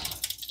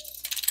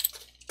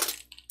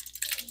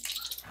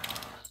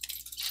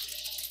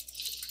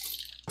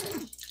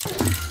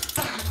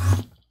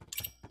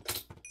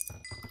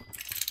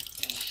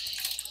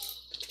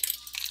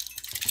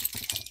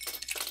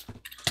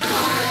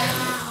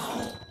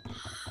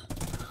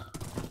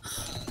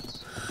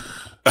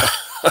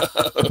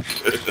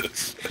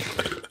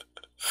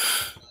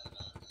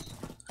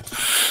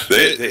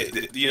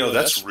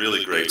 That's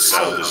really great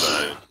sound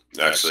design.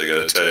 Actually, I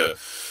got to tell you.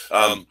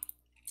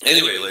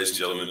 Anyway, ladies and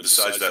gentlemen,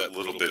 besides that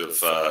little bit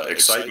of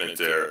excitement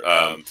there,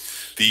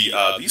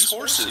 these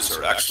horses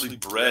are actually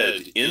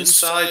bred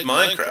inside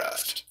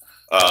Minecraft.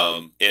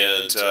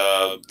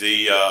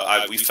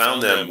 We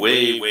found them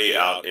way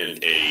out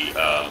in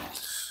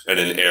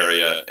an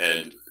area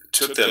and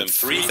took them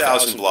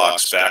 3,000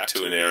 blocks back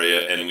to an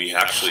area, and we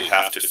actually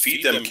have to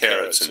feed them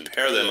carrots and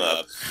pair them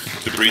up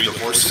to breed the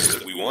horses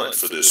that we want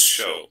for this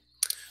show.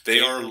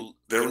 They're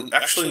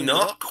actually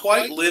not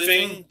quite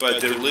living, but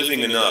they're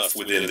living enough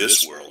within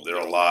this world. They're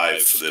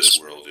alive for this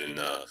world, and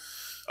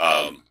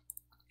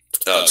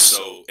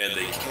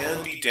they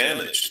can be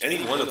damaged.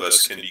 Any one of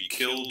us can be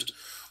killed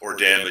or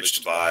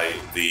damaged by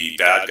the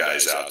bad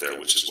guys out there,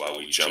 which is why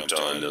we jumped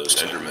on those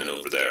Endermen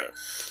over there.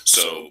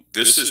 So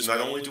this is,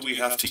 not only do we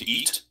have to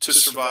eat to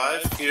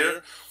survive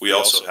here, we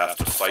also have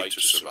to fight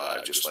to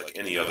survive, just like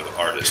any other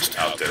artist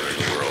out there in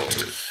the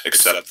world,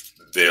 except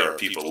there are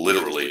people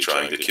literally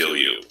trying to kill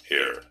you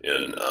here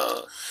in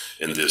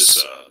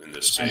this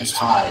space. And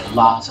pie,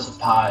 lots of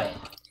pie.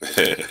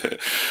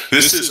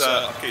 This is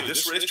okay.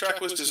 This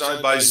racetrack was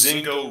designed by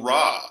Zingo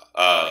Ra,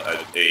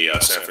 a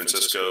San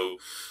Francisco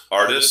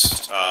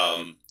artist.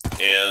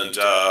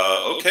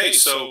 Okay,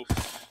 so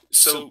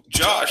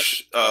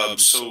Josh, I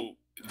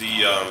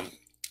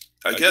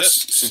guess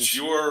since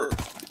you're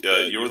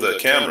the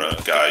camera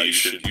guy, you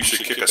should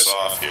kick us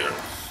off here,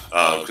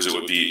 because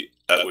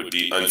that would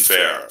be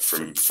unfair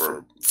for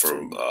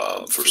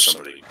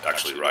somebody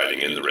actually riding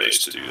in the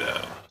race to do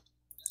that.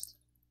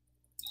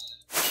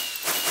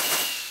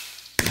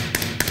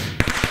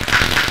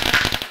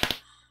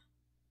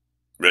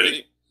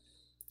 Ready?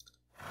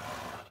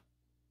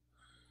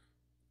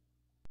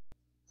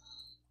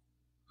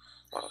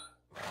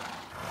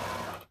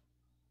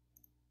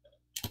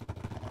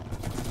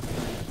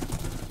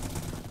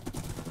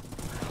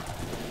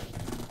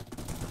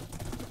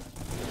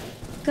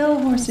 Go,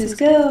 horses,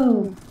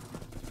 go!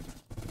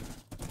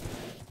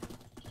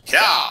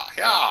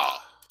 Yeah.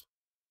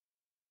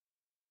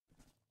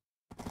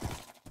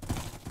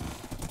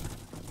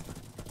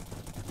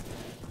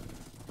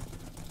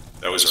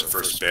 That was our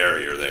first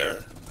barrier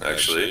there,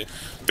 actually.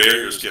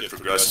 Barriers get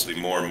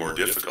progressively more and more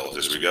difficult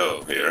as we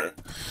go here.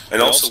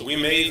 And also, we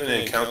may even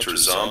encounter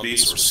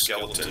zombies or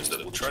skeletons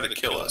that will try to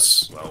kill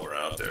us while we're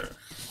out there.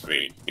 I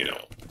mean, you know.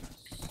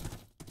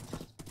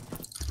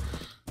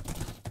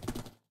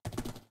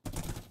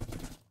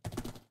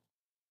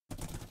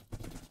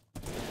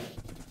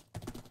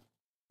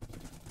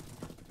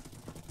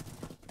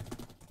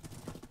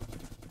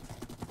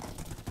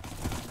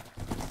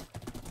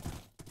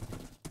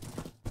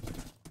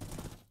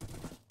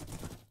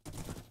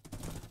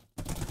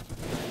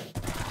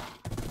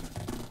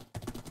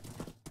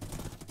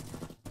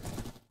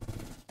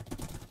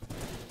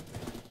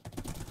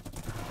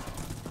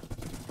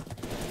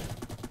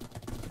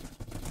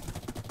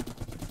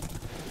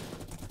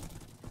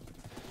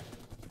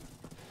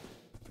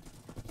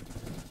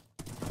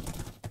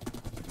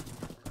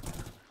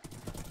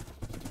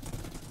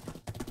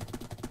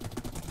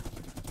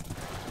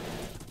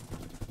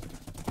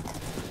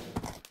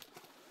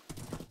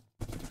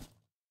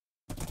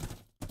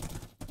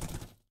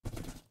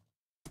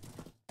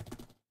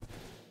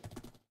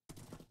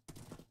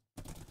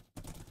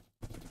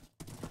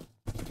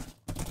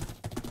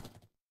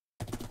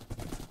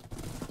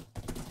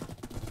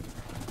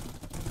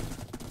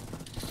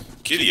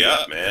 Giddy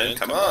up, man.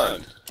 Come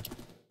on.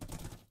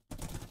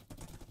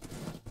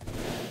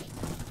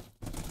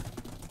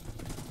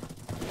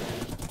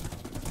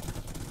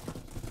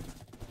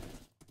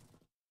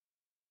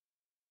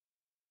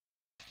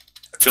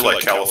 I feel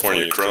like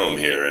California Chrome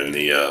here in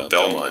the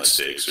Belmont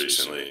Stakes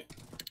recently.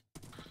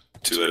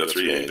 2 out of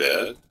 3 ain't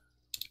bad.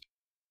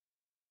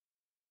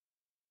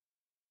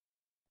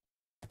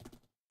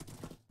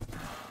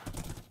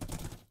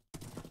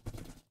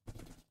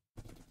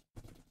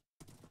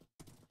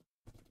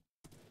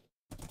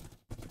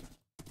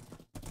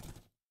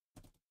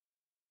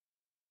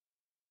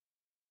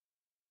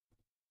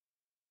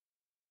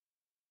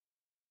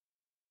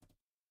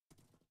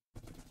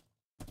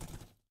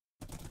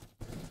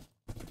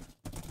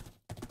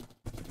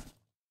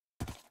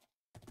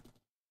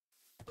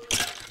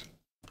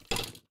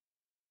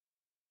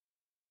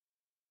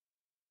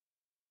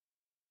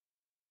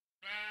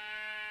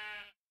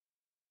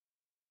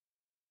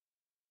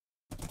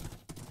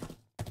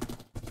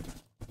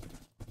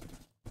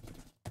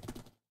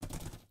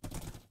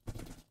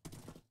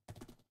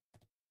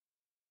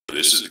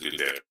 This is a good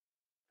day.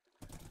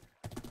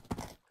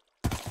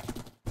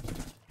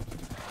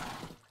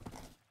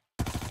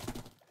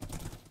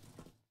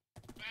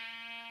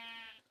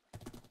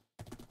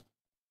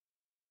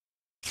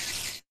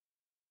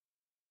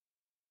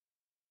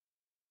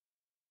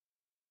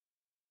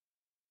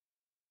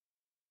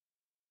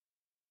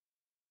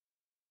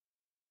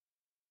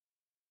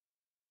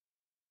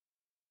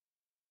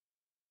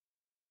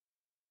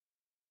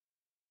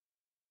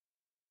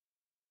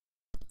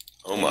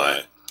 Oh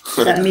my.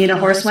 Does that mean a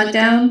horse went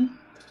down?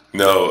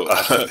 No,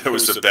 there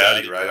was a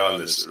baddie right on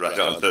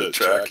the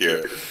track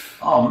here.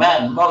 Oh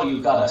man, Mo,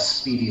 you got a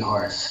speedy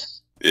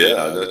horse.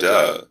 Yeah, no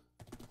doubt.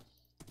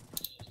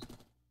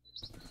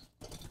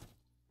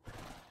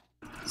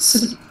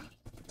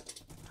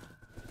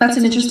 That's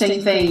an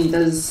interesting thing.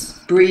 Does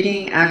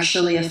breeding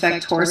actually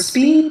affect horse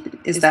speed?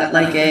 Is that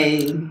like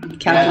a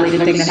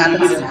calculated thing that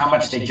happens? And how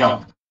much they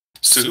jump.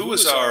 So who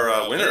was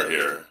our winner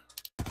here?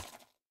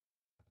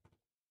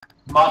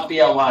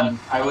 Montbia won.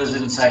 I was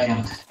in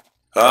second.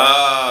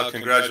 Ah,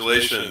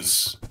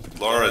 congratulations,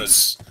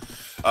 Lawrence.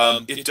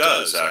 It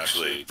does,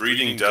 actually.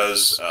 Breeding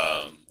does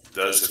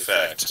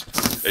affect.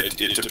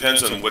 It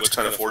depends on what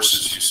kind of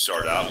horses you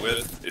start out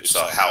with. It's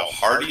how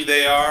hardy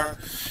they are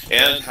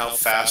and how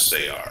fast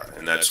they are.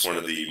 And that's one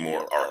of the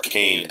more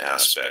arcane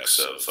aspects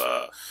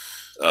or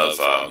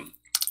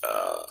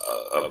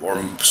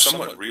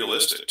somewhat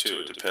realistic,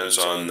 too. It depends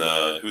on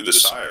who the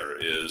sire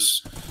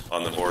is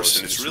on the horse.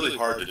 And it's really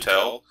hard to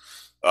tell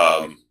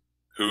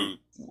who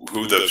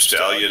the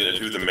stallion and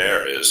who the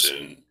mare is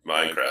in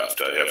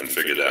Minecraft. I haven't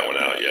figured that one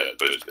out yet.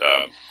 But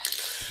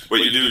what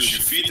you do is you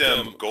feed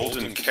them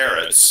golden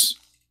carrots,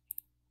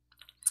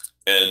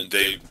 and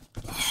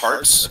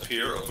hearts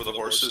appear over the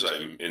horses. I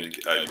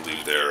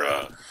believe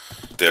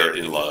they're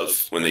in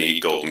love when they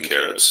eat golden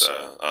carrots.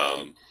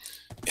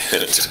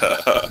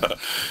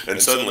 And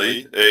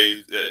suddenly,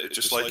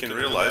 just like in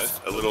real life,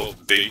 a little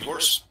baby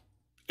horse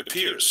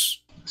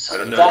appears. So I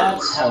don't know.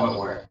 that's how it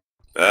works.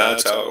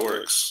 That's how it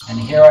works. And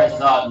here I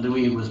thought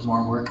Louis was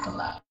more work than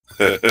that.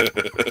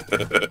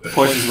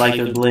 Horses like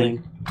a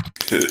bling.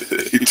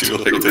 You do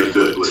like their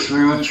bling.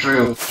 True,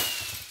 true.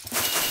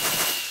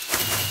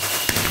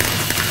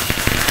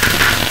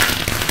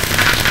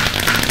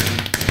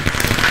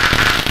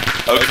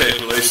 Okay,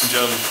 ladies and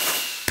gentlemen.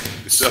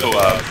 So,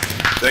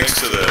 thanks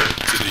to the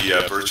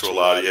virtual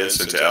audience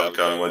and to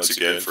Alcon once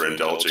again for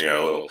indulging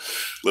our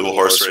little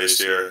horse race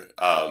here.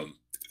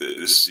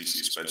 This is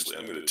DC Spenceley.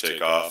 I'm going to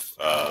take off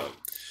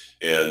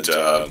and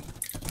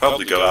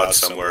probably go out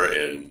somewhere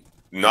and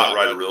not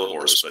ride a real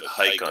horse, but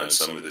hike on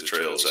some of the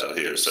trails out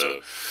here.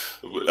 So,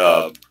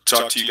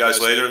 talk to you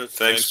guys later.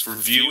 Thanks for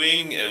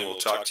viewing, and we'll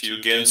talk to you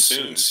again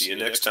soon. See you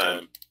next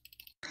time.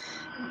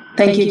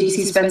 Thank you,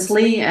 DC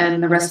Spenceley,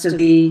 and the rest of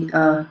the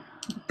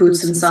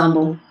Boots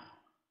Ensemble.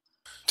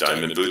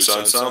 Diamond Boots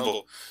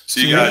Ensemble.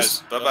 See you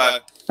guys. Bye-bye.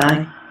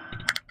 Bye.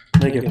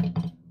 Thank you.